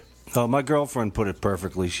picture. Oh, my girlfriend put it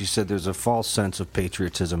perfectly. She said there's a false sense of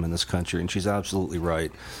patriotism in this country, and she's absolutely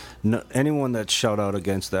right. No, anyone that shout out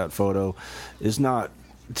against that photo is not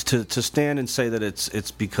to stand and say that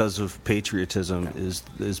it's because of patriotism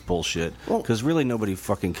is bullshit. Because really nobody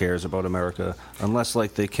fucking cares about America unless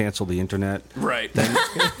like they cancel the internet. Right.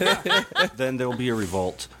 Then there'll be a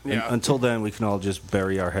revolt. Yeah. And until then, we can all just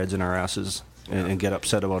bury our heads in our asses and get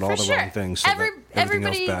upset about all the wrong things, so that everything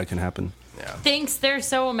else bad can happen. Thinks they're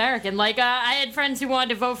so American. Like, I had friends who wanted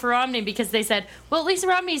to vote for Romney because they said, well, at least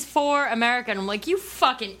Romney's for America. And I'm like, you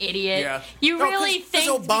fucking idiot. Yeah. You really think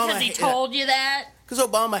Obama because he told you that? Because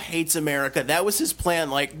Obama hates America. That was his plan.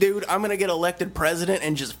 Like, dude, I'm going to get elected president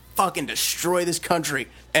and just fucking destroy this country.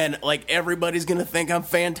 And, like, everybody's going to think I'm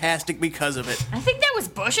fantastic because of it. I think that was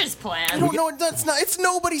Bush's plan. I don't know. That's not. It's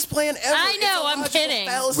nobody's plan ever. I know. I'm kidding.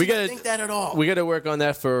 We got to think that at all. We got to work on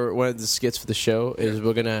that for one of the skits for the show. Is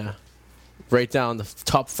we're gonna write down the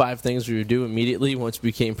top 5 things we would do immediately once we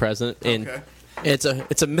became president. And it's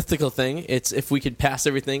a mythical thing. It's if we could pass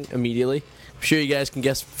everything immediately. I'm sure you guys can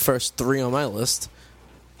guess first 3 on my list.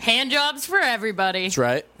 Hand jobs for everybody. That's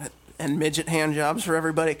right. And midget hand jobs for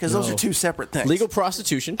everybody, because those are 2 separate things. Legal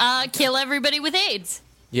prostitution. Kill everybody with AIDS.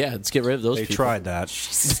 Yeah, let's get rid of those people. They tried that.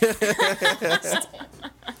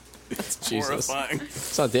 Jesus. Horrifying.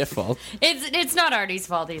 It's not their fault. It's not Arty's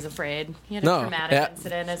fault. He's afraid. He had a traumatic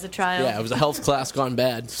incident as a child. Yeah, it was a health class gone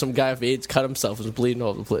bad. Some guy with AIDS cut himself and was bleeding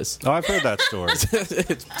all over the place. Oh, I've heard that story.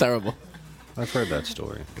 It's terrible. I've heard that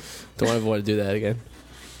story. Don't ever want to do that again.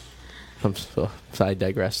 I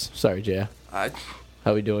digress. Sorry, Jay.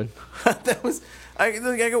 How we doing? That was. I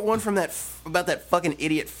got one from about that fucking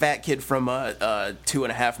idiot fat kid from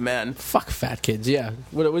 2.5 Men. Fuck fat kids. Yeah.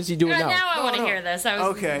 What's he doing now? Now I want to hear this.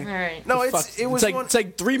 Okay. All right. No, it's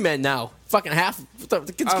like 3 men now. Fucking half.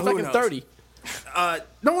 The kid's fucking 30.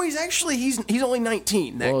 No, he's only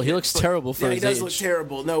 19. Well, he looks terrible for his age. He does look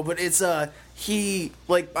terrible. No, but it's he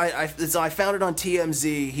like I found it on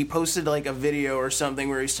TMZ. He posted like a video or something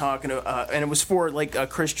where he's talking to and it was for like a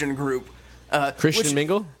Christian group. Christian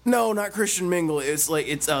Mingle? No, not Christian Mingle. It's like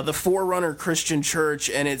it's the Forerunner Christian Church,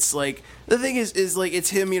 and it's like the thing is like it's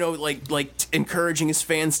him, like encouraging his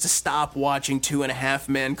fans to stop watching 2.5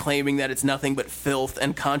 Men, claiming that it's nothing but filth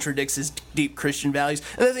and contradicts his deep Christian values.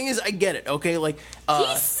 And the thing is, I get it. Okay, like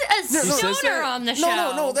he's a stoner on the show.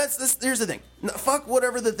 No. That's here's the thing. No, fuck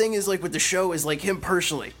whatever the thing is like with the show is like him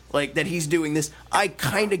personally, like that he's doing this. I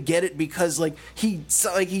kind of get it because like he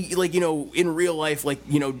in real life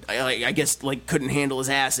I guess like couldn't handle his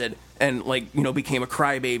acid and became a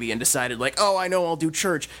crybaby and decided like, oh, I know, I'll do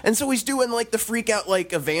church. And so he's doing like the freak out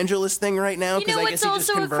like evangelist thing right now because I guess he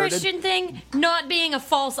just converted. What's also a Christian thing? Not being a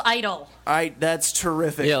false idol. That's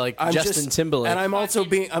terrific. Yeah, like Justin Timberlake. And I'm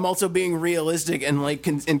also being realistic and like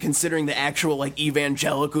and considering the actual like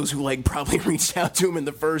evangelicals who like probably reached out to him in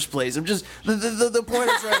the first place. I'm just the point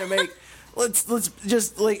I'm trying to make. Let's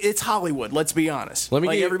just like it's Hollywood. Let's be honest.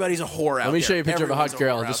 Everybody's a whore out there. Let me show you a picture of a hot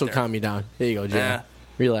girl. This will there. calm you down. Here you go, Jay. Yeah.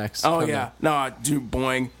 Relax. Oh calm yeah. down. No, dude,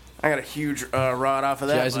 boing. I got a huge rod off of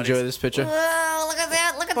that. You guys enjoy this picture? Whoa, look at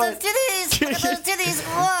that. Look at those titties. Look at those titties.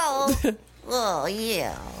 Whoa. Oh,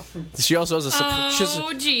 yeah. She also has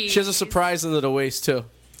she has a surprise under the waist, too.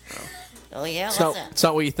 Oh, yeah? It's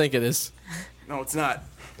not what you think it is. No, it's not.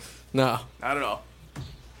 No. Not at all.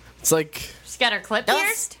 It's like... She's got her clip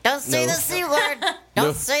pierced? Don't say the C word.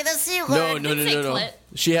 Don't say the C word. No.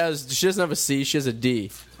 She doesn't have a C. She has a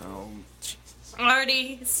D. Oh, Jesus.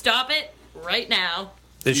 Arty, stop it right now.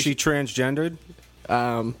 Is she transgendered?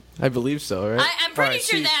 I believe so, right? I'm pretty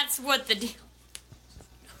sure that's what the deal.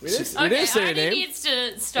 We didn't Okay, say your Artie name. needs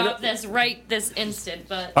to stop this right this instant,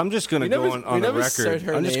 but I'm just going to go on the never said record.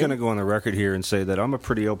 her I'm just name. going to go on the record here and say that I'm a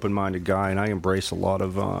pretty open-minded guy, and I embrace a lot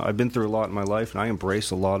of. I've been through a lot in my life, and I embrace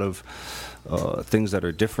a lot of things that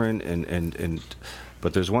are different.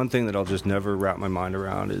 But there's one thing that I'll just never wrap my mind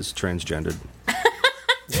around is transgendered.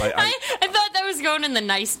 I thought that was going in the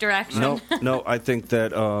nice direction. No. I think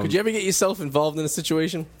that. Could you ever get yourself involved in a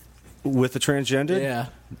situation? With the transgender? Yeah.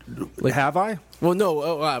 Have I? Well, no.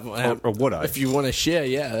 Or would I? If you want to share,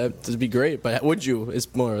 yeah, that'd be great. But would you? Is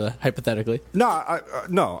more hypothetically.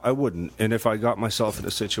 No, I wouldn't. And if I got myself in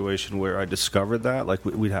a situation where I discovered that, like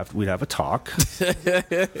we'd have a talk.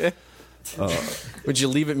 Would you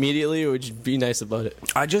leave immediately, or would you be nice about it?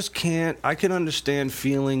 I just can't. I can understand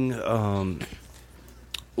feeling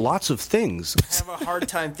lots of things. I have a hard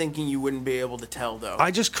time thinking you wouldn't be able to tell, though.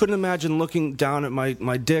 I just couldn't imagine looking down at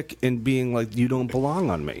my dick and being like, "You don't belong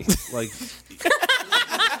on me." Like,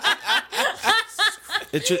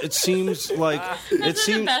 it seems like This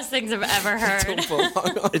is the best things I've ever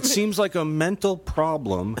heard. It seems like a mental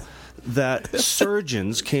problem that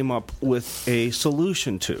surgeons came up with a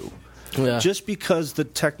solution to. Yeah. Just because the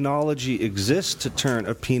technology exists to turn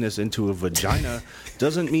a penis into a vagina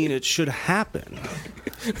doesn't mean it should happen.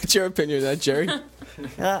 What's your opinion of that, Jerry?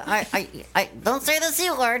 I don't say the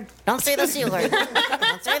C word. Don't say the C word.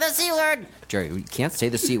 Don't say the C word. Jerry, you can't say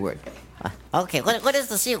the C word. Okay, what is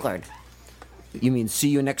the C word? You mean see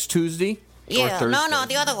you next Tuesday? Or Yeah, Thursday? no,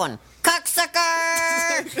 the other one.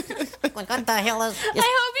 Cocksucker! What the hell is... I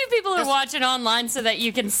hope you people are watching online so that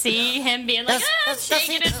you can see him being like,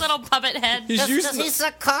 shaking his little puppet head. Does he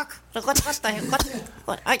suck cock? What the hell?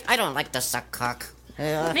 What? I don't like to suck cock.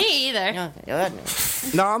 Me either.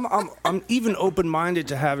 No, I'm even open-minded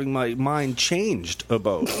to having my mind changed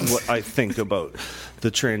about what I think about the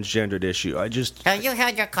transgendered issue. I just You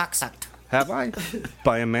had your cock sucked. have I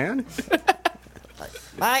by a man?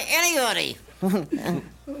 By anybody.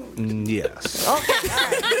 Yes. Okay,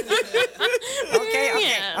 all right.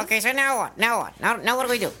 Yeah. Okay, so now what? Now what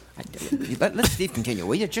do we do? Let Steve continue,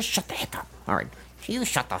 will you? Just shut the heck up. All right. You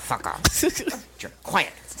shut the fuck up.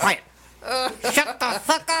 Quiet. Shut the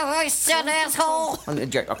fuck up, I said, asshole.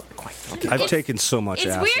 Jerry, okay, quiet. Okay. I've taken so much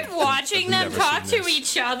It's acid. weird watching them never talk seen to this.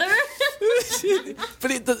 each other.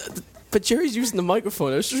 But Jerry's using the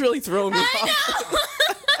microphone. It was just really throwing me off. I know.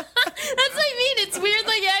 That's what I mean. It's weird,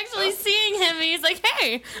 like, actually seeing him. And he's like,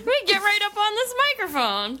 hey, let me get right up on this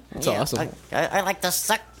microphone. It's awesome. I like to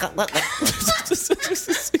suck.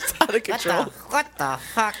 It's out of control. What the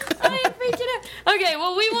fuck? I am freaking out. Okay,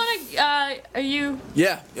 well, we want to, are you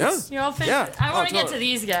Yeah. you all finished? Yeah. I want to get totally. to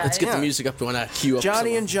these guys. Let's get the music up. We want to cue up Johnny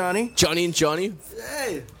someone. and Johnny. Johnny and Johnny.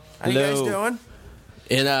 Hey. How you guys doing?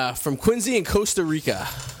 And from Quincy and Costa Rica.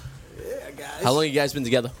 Yeah, guys. How long you guys been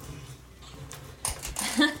together?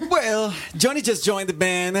 Well, Johnny just joined the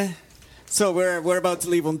band, so we're about to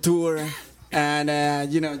leave on tour,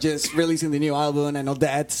 and just releasing the new album and all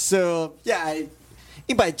that. So yeah, I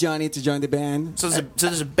invite Johnny to join the band. So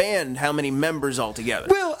there's a band. How many members altogether?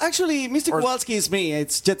 Well, actually, Mr. Kowalski is me.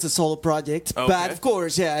 It's just a solo project, Okay. but of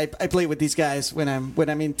course, yeah, I play with these guys when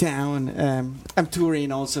I'm in town. I'm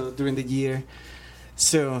touring also during the year,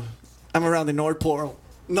 so I'm around the North Pole.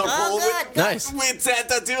 good. Nice. With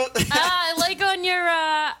Santa too. Like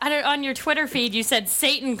on your Twitter feed, you said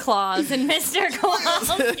Satan Claus and Mr.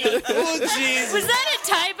 Kowalski. Oh jeez. Was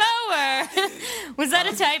that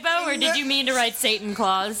a typo, or did you mean to write Satan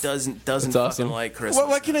Claus? Doesn't That's fucking awesome. like Christmas.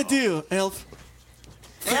 What can I do, Elf?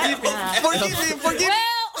 Forgive me. Well, What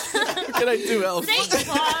can I do, Elf? Satan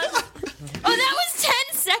Claus. Oh, that was 10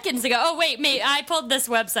 seconds ago. Oh, wait, I pulled this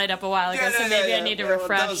website up a while ago, so maybe I need to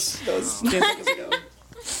refresh. That was 10 seconds ago.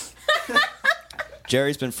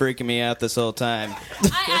 Jerry's been freaking me out this whole time.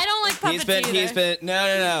 I don't like puppets He's been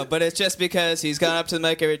no, but it's just because he's gone up to the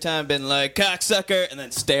mic every time, been like cocksucker, and then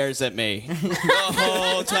stares at me the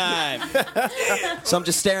whole time. So I'm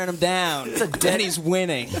just staring him down, and he's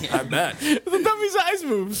winning. I bet. The dummy's eyes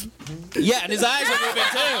moves. Yeah, and his eyes are moving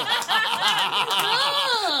too.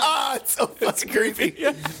 Oh, it's so fucking creepy.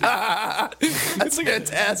 It's like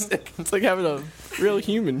fantastic. It's like having a real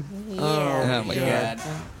human. Oh my god.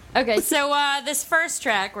 Okay, so this first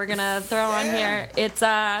track we're gonna throw on here, it's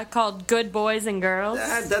called "Good Boys and Girls."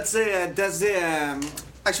 That's the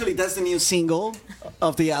new single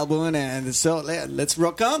of the album, and so let's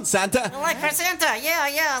rock on, Santa. Like for Santa,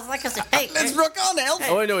 yeah. Like I said, hey, Let's rock on, Elf.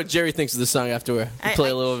 I want to know what Jerry thinks of the song after we play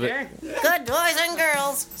a little bit. good boys and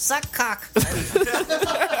girls suck cock.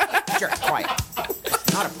 Jerry, quiet.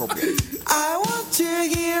 Not appropriate. I want to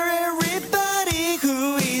hear everybody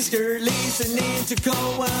who is here listening to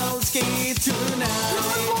Kowalski tonight.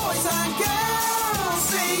 Good boys and girls,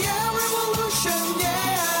 say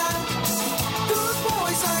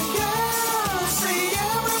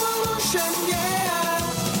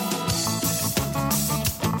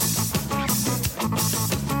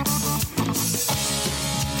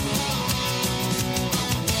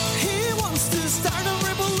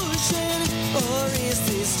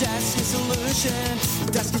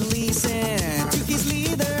revolution. Does he listen to his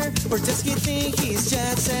leader, or does he think he's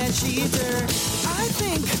just a cheater? I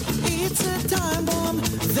think it's a time bomb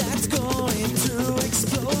that's going to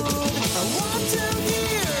explode. I want to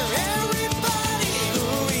hear everybody who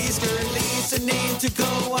is here listening to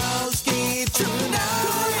Kowalski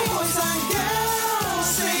tonight. Boys and girls,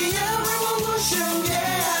 say yeah, revolution,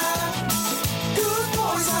 yeah. Good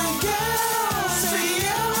boys and girls, say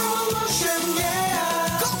yeah, revolution,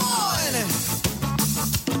 yeah. Come on!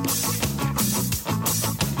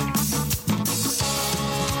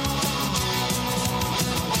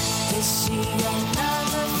 Is she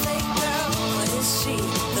another fake girl, or is she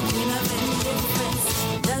the queen of indifference?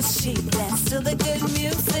 Does she dance to the good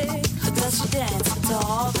music, or does she dance to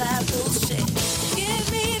all that bullshit? Give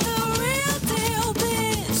me the real deal,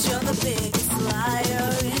 bitch. You're the biggest liar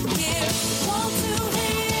in here. Want to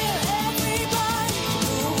hear everybody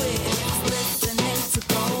who is listening to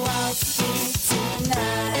go out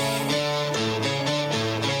tonight.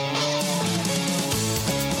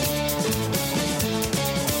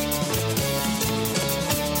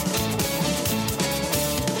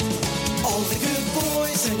 All the good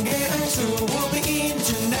boys and girls who will be in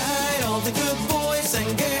tonight. All the good boys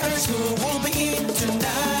and girls who will be in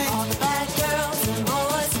tonight. All the bad girls and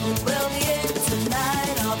boys who will be in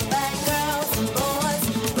tonight. All the bad girls and boys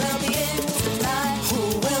who will be in tonight. Who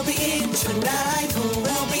will be in tonight? Who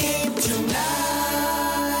will be in tonight?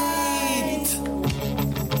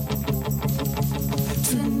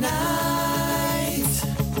 Tonight.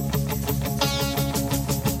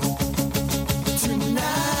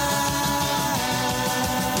 Tonight.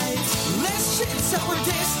 Let's change our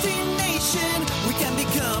destination. We can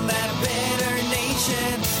become a better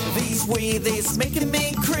nation. This way, this making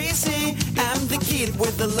me crazy. I'm the kid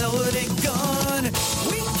with the loaded gun.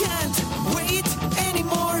 We can't wait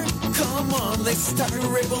anymore. Come on, let's start a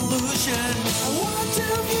revolution. I want to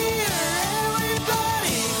hear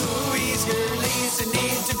everybody who is here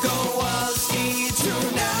listening to Kowalski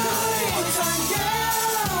tonight. Boys and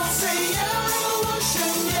girls, say yeah,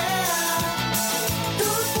 revolution, yeah.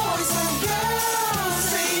 Good boys and girls,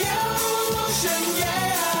 say yeah, revolution,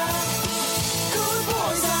 yeah. Good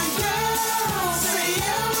boys and girls, say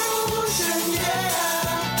yeah, revolution, yeah.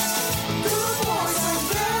 Good boys and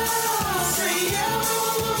girls, say yeah,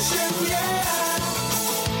 revolution, yeah.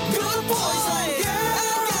 Good boys and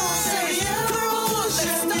girls, say yeah,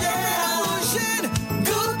 revolution, yeah.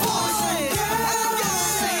 Good boys and girls,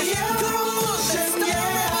 say yeah, revolution,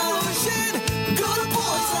 yeah. Good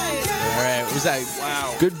boys and girls. All right, was that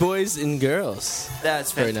Good Boys and Girls?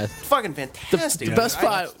 That's Very nice. fucking fantastic. The best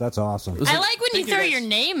part. That's awesome. I like when you throw your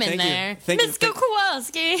name in there. Mr.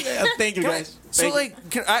 Kowalski. Thank you, guys. So like,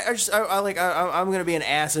 I'm gonna be an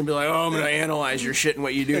ass and be like, oh, I'm gonna analyze your shit and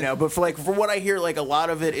what you do now. But for what I hear, like a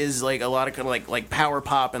lot of it is like a lot of kind of like power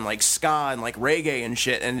pop and like ska and like reggae and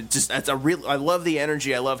shit. And it just that's a real. I love the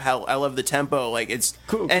energy. I love the tempo. Like it's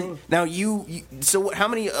cool. And now so how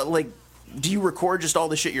many do you record just all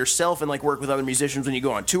the shit yourself and like work with other musicians when you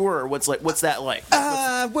go on tour, or what's that like?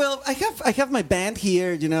 Well, I have my band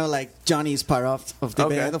here. You know, like Johnny is part of the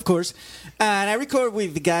band, of course. And I record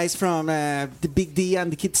with the guys from the Big D and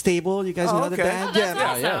the Kids Table. You guys know the band? Oh,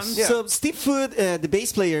 that's awesome. Yeah. So Steve Foot, the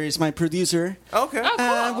bass player, is my producer. Okay.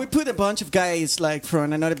 Oh, cool. We put a bunch of guys like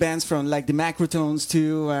from another bands from like the Macrotones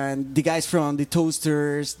too, and the guys from the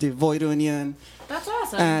Toasters, the Void Union, That's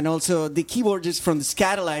awesome. and also the keyboardist from the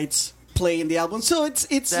Scatolites play in the album. So it's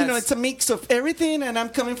it's a mix of everything, and I'm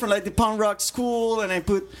coming from like the punk rock school, and I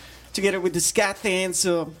put together with the scat thing.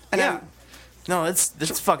 So no,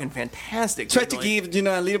 that's fucking fantastic. try to give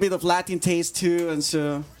a little bit of Latin taste too, and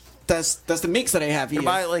so that's the mix that I have here.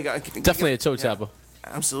 Definitely a toe tapper.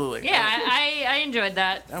 Absolutely. Yeah, I enjoyed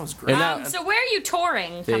that. That was great. So where are you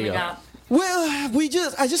touring coming up? Well,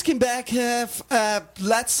 I just came back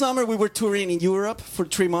last summer. We were touring in Europe for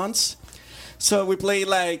 3 months. So we played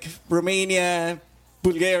like Romania,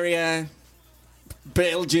 Bulgaria,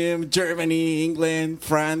 Belgium, Germany, England,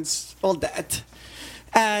 France, all that.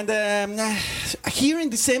 And here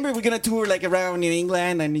in December, we're going to tour like around in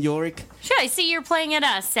England and New York. Sure, I see you're playing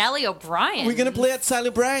at Sally O'Brien. We're going to play at Sally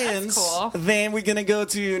O'Brien's. That's cool. Then we're going to go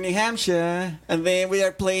to New Hampshire. And then we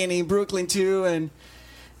are playing in Brooklyn too. And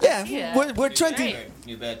we're trying to...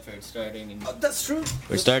 New Bedford starting. That's true.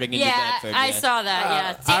 We're starting in New Bedford. I saw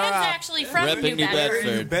that. Dan's actually from Repping New Bedford.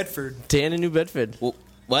 New Bedford. Dan in New Bedford.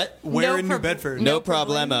 What? Where in New Bedford? No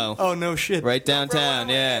problemo. Oh, no shit. Right downtown,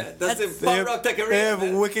 yeah. That's the punk rock taqueria. They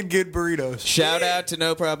have wicked good burritos. Shout out to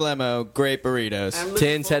No Problemo. Great burritos.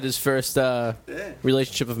 Dan's had his first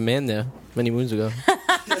relationship with a man there many moons ago.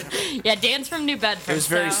 Yeah, Dan's from New Bedford. It was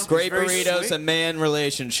very so. Great very burritos sweet. and man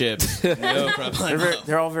relationships. No problem.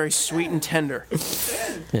 They're all very sweet and tender.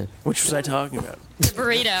 Which was I talking about? The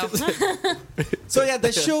burrito. So yeah,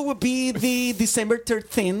 the show will be the December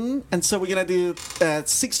 13th, and so we're gonna do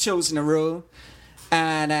 6 shows in a row.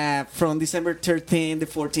 And from December 13th, the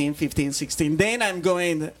 14th, 15th, 16th, then I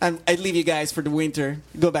leave you guys for the winter.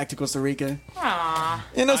 Go back to Costa Rica. Aww.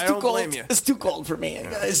 You know, it's I too don't cold. blame you. It's too cold for me,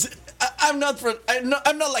 guys. I'm not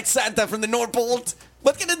like Santa from the North Pole.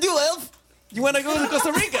 What can I do, Elf? You want to go to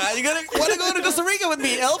Costa Rica? Want to go to Costa Rica with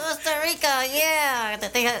me, Elf? Costa Rica, yeah.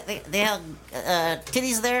 They have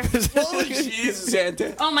titties there. Oh, Jesus,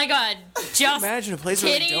 Santa. Oh my God! Just Imagine a place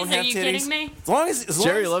where they titties? don't Are have you titties. kidding me? As long as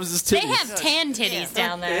Jerry loves his They titties. have tan titties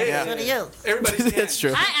down there. Yeah. So do you. Everybody's That's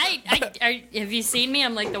true. Have you seen me?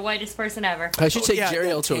 I'm like the whitest person ever. I should take yeah, Jerry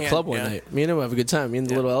yeah, out to a tan, club one yeah. night. Me and him will have a good time. Me and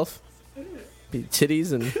the little elf. Be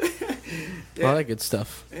titties and all that good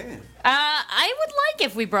stuff. I would like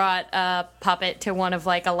if we brought a puppet to one of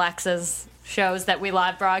like Alexa's shows that we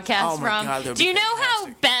live broadcast Oh my from. God, that would Do be you know how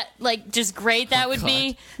just great that would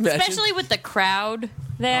be? Imagine. Especially with the crowd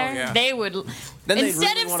there. Oh, yeah. They would Then they'd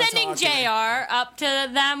instead really of wanna sending talk to me. JR up to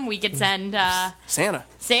them, we could send Santa.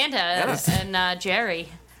 Santa Yes. and Jerry.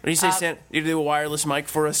 What do you say, Santa? You do a wireless mic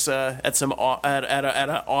for us at an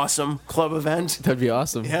awesome club event? That'd be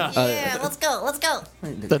awesome. Yeah. Yeah, let's go. Let's go.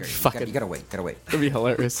 That'd be fucking. You gotta wait. That'd be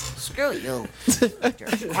hilarious. Screw you.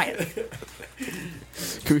 Quiet.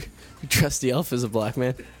 Could we dress the elf as a black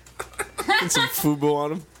man? And some FUBU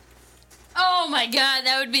on him. Oh my God,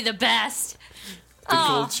 that would be the best. The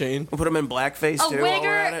gold chain. We'll put them in blackface A too. While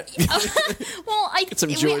we're at wigger. it. Well, I some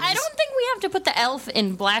I Jordans. don't think we have to put the elf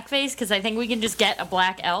in blackface because I think we can just get a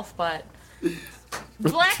black elf, but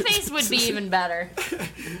blackface would be even better.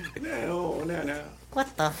 No.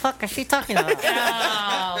 What the fuck is she talking about?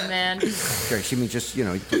 Oh man. Jerry, she means just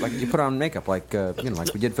like you put on makeup like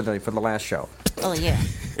like we did for the last show. Oh, yeah.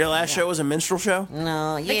 Your last show was a minstrel show?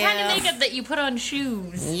 No, yeah. The kind of makeup that you put on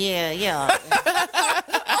shoes. Yeah.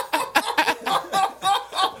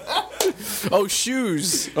 Oh,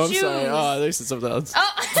 shoes. Oh, I'm Shoes. sorry. Oh, they said something else.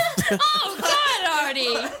 Oh God,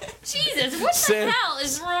 Arty! Jesus, what the hell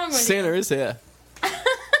is wrong with Santa is here.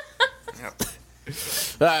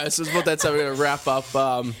 All right, so it's about that time we're gonna wrap up.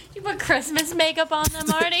 you? You put Christmas makeup on them,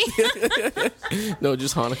 Arty? No,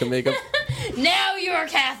 just Hanukkah makeup. Now you're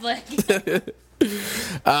Catholic.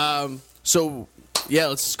 So yeah,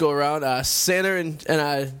 let's just go around. Santa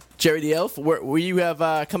and Jerry the Elf. What you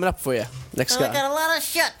have coming up for you next I guy? got a lot of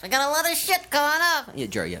shit. I got a lot of shit going up. Yeah,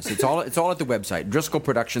 Jerry. Yes, it's all at the website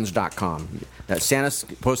DriscollProductions.com. That's Santa's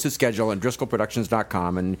posted schedule at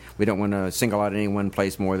DriscollProductions.com, and we don't want to single out any one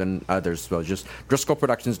place more than others. So just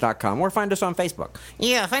DriscollProductions.com, or find us on Facebook.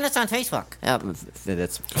 Yeah, find us on Facebook.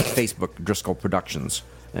 That's Facebook Driscoll Productions,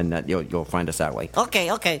 and you'll find us that way. Okay.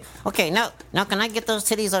 Now can I get those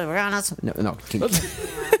titties around us? No.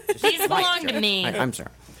 These belong to me. I'm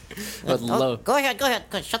sorry. Go ahead.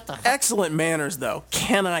 Good, shut the. Excellent manners, though.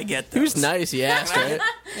 Can I get He those? was nice. He asked, right?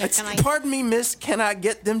 Pardon me, miss. Can I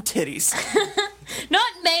get them titties?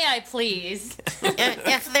 Not may I please.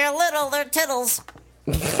 If they're little, they're tittles.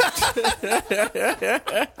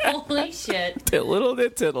 Holy shit. They're little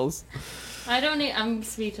bit tittles. I'm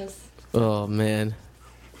speechless. Oh man.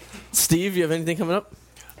 Steve, you have anything coming up?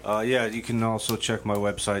 Yeah, you can also check my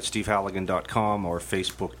website, stevehalligan.com, or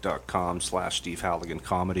facebook.com/Steve Halligan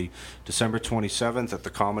Comedy. December 27th at the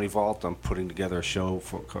Comedy Vault, I'm putting together a show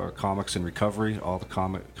for comics in recovery. All the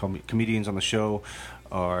comedians on the show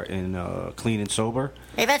are in clean and sober.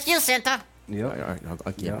 Hey, that's you, Santa. Yeah.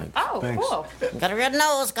 Oh, Thanks. cool. Got a red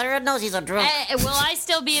nose. He's a drunk. Will I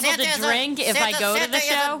still be able Santa's to drink if I go to the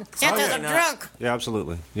show? Santa's a drunk. Yeah,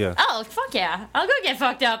 absolutely. Yeah. Oh, fuck yeah. I'll go get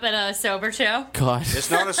fucked up at a sober show. God.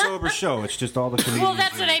 It's not a sober show. It's just all the comedians. Well,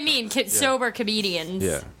 that's what I mean. Sober comedians.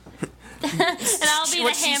 Yeah. And I'll be What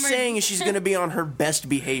the she's hammered. saying is she's going to be on her best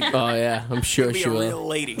behavior. Oh yeah, I'm sure Be she a will. real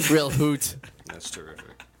lady. Real hoot. That's terrific.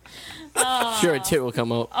 Sure, a tit will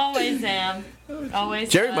come out. Always am. Always.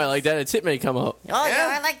 Jerry does. might like that. A tit may come out. Oh,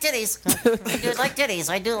 yeah, I like titties.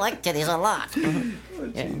 I do like titties a lot.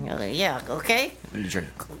 Yeah, okay? Jerry,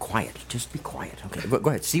 quiet. Just be quiet. Okay. Go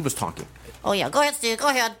ahead. Steve was talking. Oh, yeah, go ahead, Steve. Go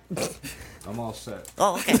ahead. I'm all set.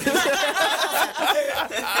 Oh, okay.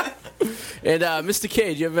 And Mr.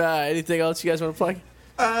 K, do you have anything else you guys want to plug?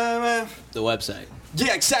 The website.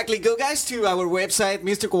 Yeah, exactly. Go, guys, to our website,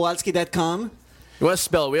 MrKowalski.com. You want to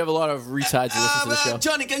spell it? We have a lot of retards who listen to the show.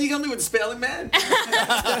 Johnny, can you help me with the spelling, man?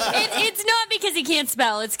 It's not because he can't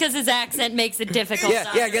spell. It's because his accent makes it difficult.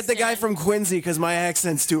 to Yeah, get the guy understand. from Quincy because my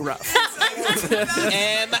accent's too rough.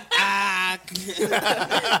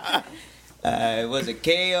 Was it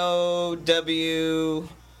KOWALSKY?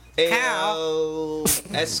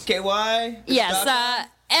 Yes,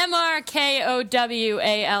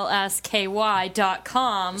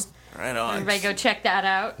 MRKOWALSKY.com. Right on. Everybody go check that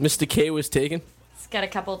out. Mr. K was taken. It's got a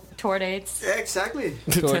couple tour dates. Yeah, exactly.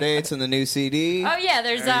 Tour dates and the new CD. Oh yeah,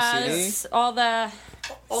 there's all the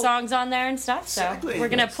songs on there and stuff. So Exactly. we're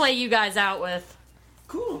gonna play you guys out with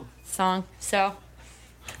Cool. song. So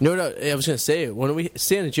No, I was gonna say, why don't we,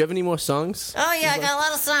 Santa? Do you have any more songs? Oh yeah, I got a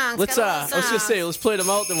lot of songs. Let's got a lot of I was gonna songs. say, let's play them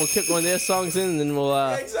out, then we'll kick one of their songs in, and then we'll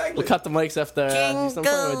we'll cut the mics after some point.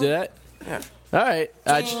 We'll do that. Yeah. All right.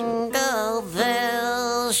 Jingle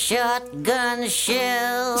bells, shotgun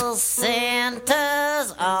shells,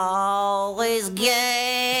 Santa's always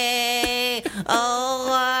gay. Oh,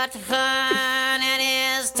 what fun it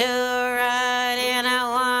is to ride in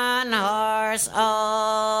a one-horse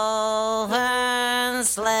open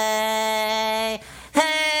sleigh.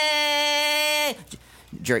 Hey!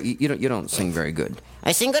 Jerry, you don't sing very good.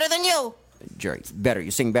 I sing gooder than you. Jerry, better. You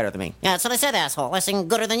sing better than me. Yeah, that's what I said, asshole. I sing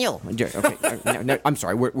gooder than you. Jerry, okay. No, I'm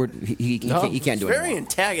sorry. He can't do it Very anymore.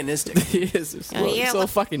 antagonistic. He is. He's yeah, so what-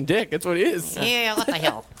 fucking dick. That's what he is. Yeah, what the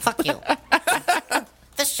hell? Fuck you.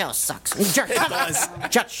 This show sucks. Jerry, It does.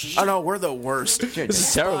 Shut. Oh no, we're the worst. This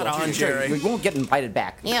is terrible. Spot on, Jerry, Jerry. you won't get invited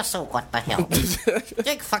back. Yeah, so what the hell?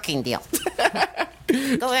 Big fucking deal.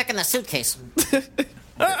 Go back in the suitcase.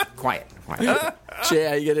 Quiet.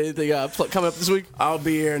 Jay, you got anything coming up this week? I'll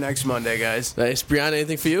be here next Monday, guys. Nice. Brianna,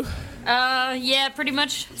 anything for you? yeah, pretty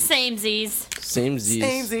much same Z's. Same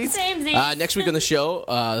Z's. Same Z's. Next week on the show,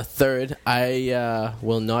 the 3rd, I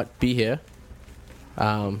will not be here.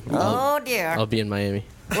 Oh dear. I'll be in Miami.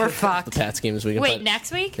 We're fucked. The Pats game this weekend. Wait, but-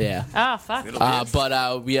 next week? Yeah. Oh fuck.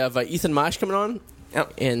 But we have Ethan Marsh coming on.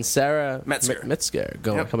 Yep. And Sarah Metzger.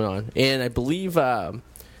 coming on. And I believe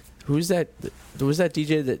who's that? Was that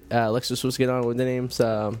DJ that Alexis was getting on? What were the names?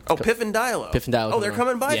 Piff and Dialo. Piff and Dialo. Oh, they're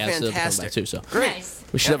coming by. Yeah, so they'll be coming by Fantastic. too. So Nice.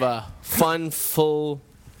 we should have a fun, full.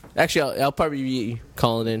 Actually, I'll probably be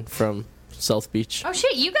calling in from South Beach. Oh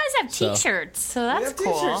shit, you guys have So- T-shirts, so that's have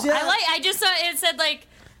cool. t-shirts, yeah. I just saw it said like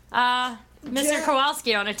Mr. Yeah.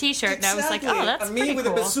 Kowalski on a T-shirt, and I was like, oh, that's Me pretty with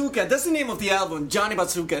cool. a bazooka. That's the name of the album, Johnny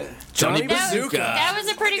Bazooka. Johnny That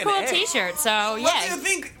was a pretty cool T-shirt. So What do you yeah,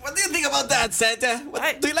 think? What do you think about that, Santa?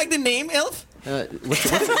 Do you like the name, Elf? What's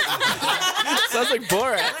sounds like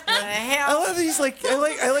Borat. I love that he's like. I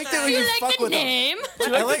like that when you you like fuck the with him. name?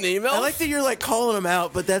 I like the name, Elf? I like that you're like calling him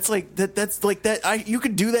out, but that's like that. That's like that. You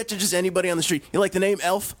could do that to just anybody on the street. You like the name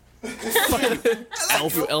Elf?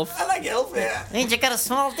 Elf, you elf. I like Elf, yeah. Means you got a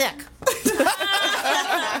small dick.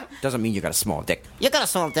 Doesn't mean you got a small dick. You got a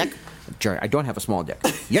small dick. Jerry, I don't have a small dick.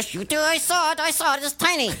 Yes, you do. I saw it. It's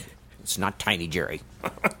tiny. It's not tiny, Jerry.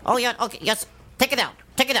 Oh yeah. Okay. Yes. Take it out.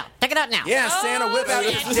 Take it out. Take it out now. Yeah, Santa, whip out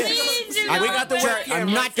your Please dick. do I- not we got the whip Jerry, your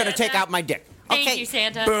I'm not going to Santa. take out my dick. Thank Okay. you,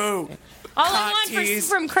 Santa. Boo. All Cock I want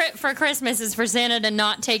tease. for Christmas is for Santa to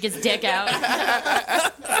not take his dick out.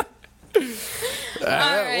 All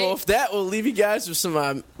right. Well, with that, we'll leave you guys with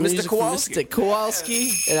some music from Kowalski. Mr.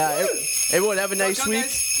 Kowalski. And everyone have a nice week.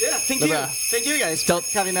 Yeah, thank you. Bye-bye. Thank you guys for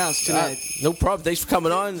having us tonight. No problem. Thanks for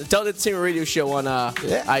coming on. Adult Entertainment Radio Show on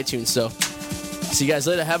iTunes. So, see you guys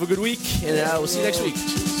later. Have a good week, and we'll see you next week.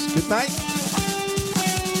 Good night.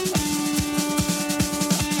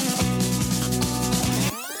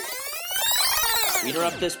 We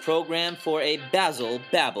interrupt this program for a Basil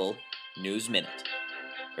Babble News Minute.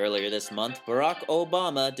 Earlier this month, Barack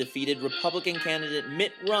Obama defeated Republican candidate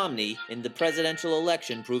Mitt Romney in the presidential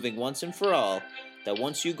election, proving once and for all that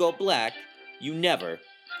once you go black, you never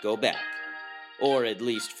go back. Or at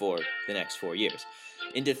least for the next 4 years.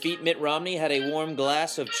 In defeat, Mitt Romney had a warm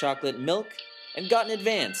glass of chocolate milk and got an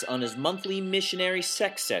advance on his monthly missionary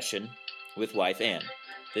sex session with wife Ann.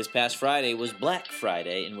 This past Friday was Black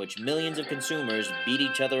Friday, in which millions of consumers beat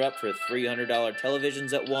each other up for $300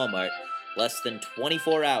 televisions at Walmart less than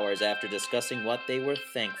 24 hours after discussing what they were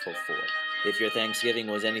thankful for. If your Thanksgiving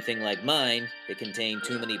was anything like mine, it contained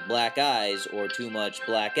too many black eyes or too much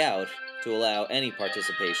blackout to allow any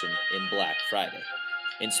participation in Black Friday.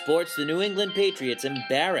 In sports, the New England Patriots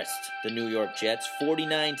embarrassed the New York Jets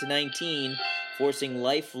 49-19, forcing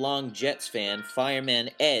lifelong Jets fan Fireman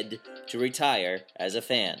Ed to retire as a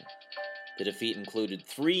fan. The defeat included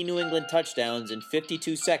 3 New England touchdowns in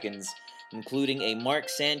 52 seconds, including a Mark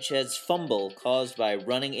Sanchez fumble caused by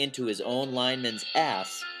running into his own lineman's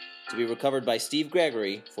ass, to be recovered by Steve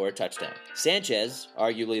Gregory for a touchdown. Sanchez,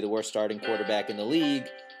 arguably the worst starting quarterback in the league,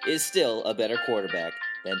 is still a better quarterback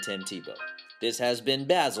than Tim Tebow. This has been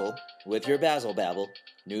Basil with your Basil Babble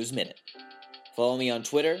News Minute. Follow me on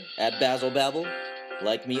Twitter at Basil Babble,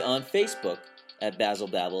 like me on Facebook at Basil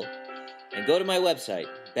Babble, and go to my website,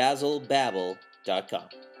 basilbabble.com.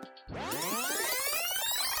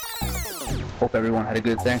 Hope everyone had a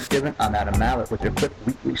good Thanksgiving. I'm Adam Mallett with your quick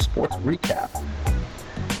weekly sports recap.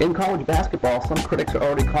 In college basketball, some critics are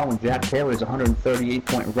already calling Jack Taylor's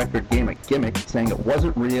 138-point record game a gimmick, saying it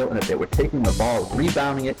wasn't real and that they were taking the ball,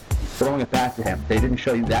 rebounding it, throwing it back to him. They didn't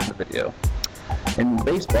show you that in the video. In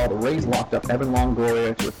baseball, the Rays locked up Evan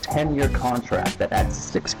Longoria to a 10-year contract that adds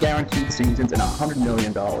 6 guaranteed seasons and $100 million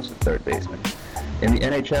in third baseman. In the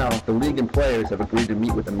NHL, the league and players have agreed to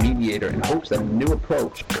meet with a mediator in hopes that a new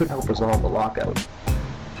approach could help resolve the lockout.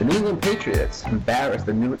 The New England Patriots embarrassed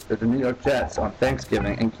the New York Jets on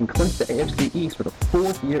Thanksgiving and can clinch the AFC East for the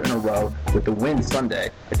 4th year in a row with the win Sunday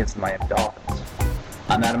against the Miami Dolphins.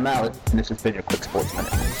 I'm Adam Mallett, and this has been your Quick Sports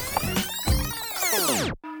Minute.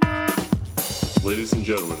 Ladies and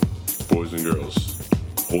gentlemen, boys and girls,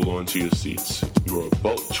 hold on to your seats. You are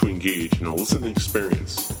about to engage in a listening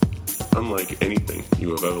experience unlike anything you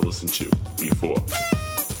have ever listened to before.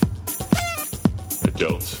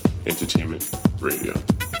 Adult Entertainment Radio.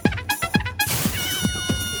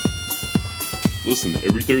 Listen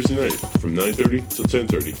every Thursday night from 9:30 till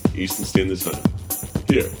 10:30 Eastern Standard Time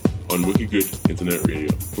here on Wicked Good Internet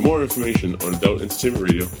Radio. For more information on Adult Entertainment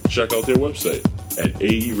Radio, check out their website at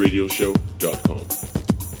aeradioshow.com.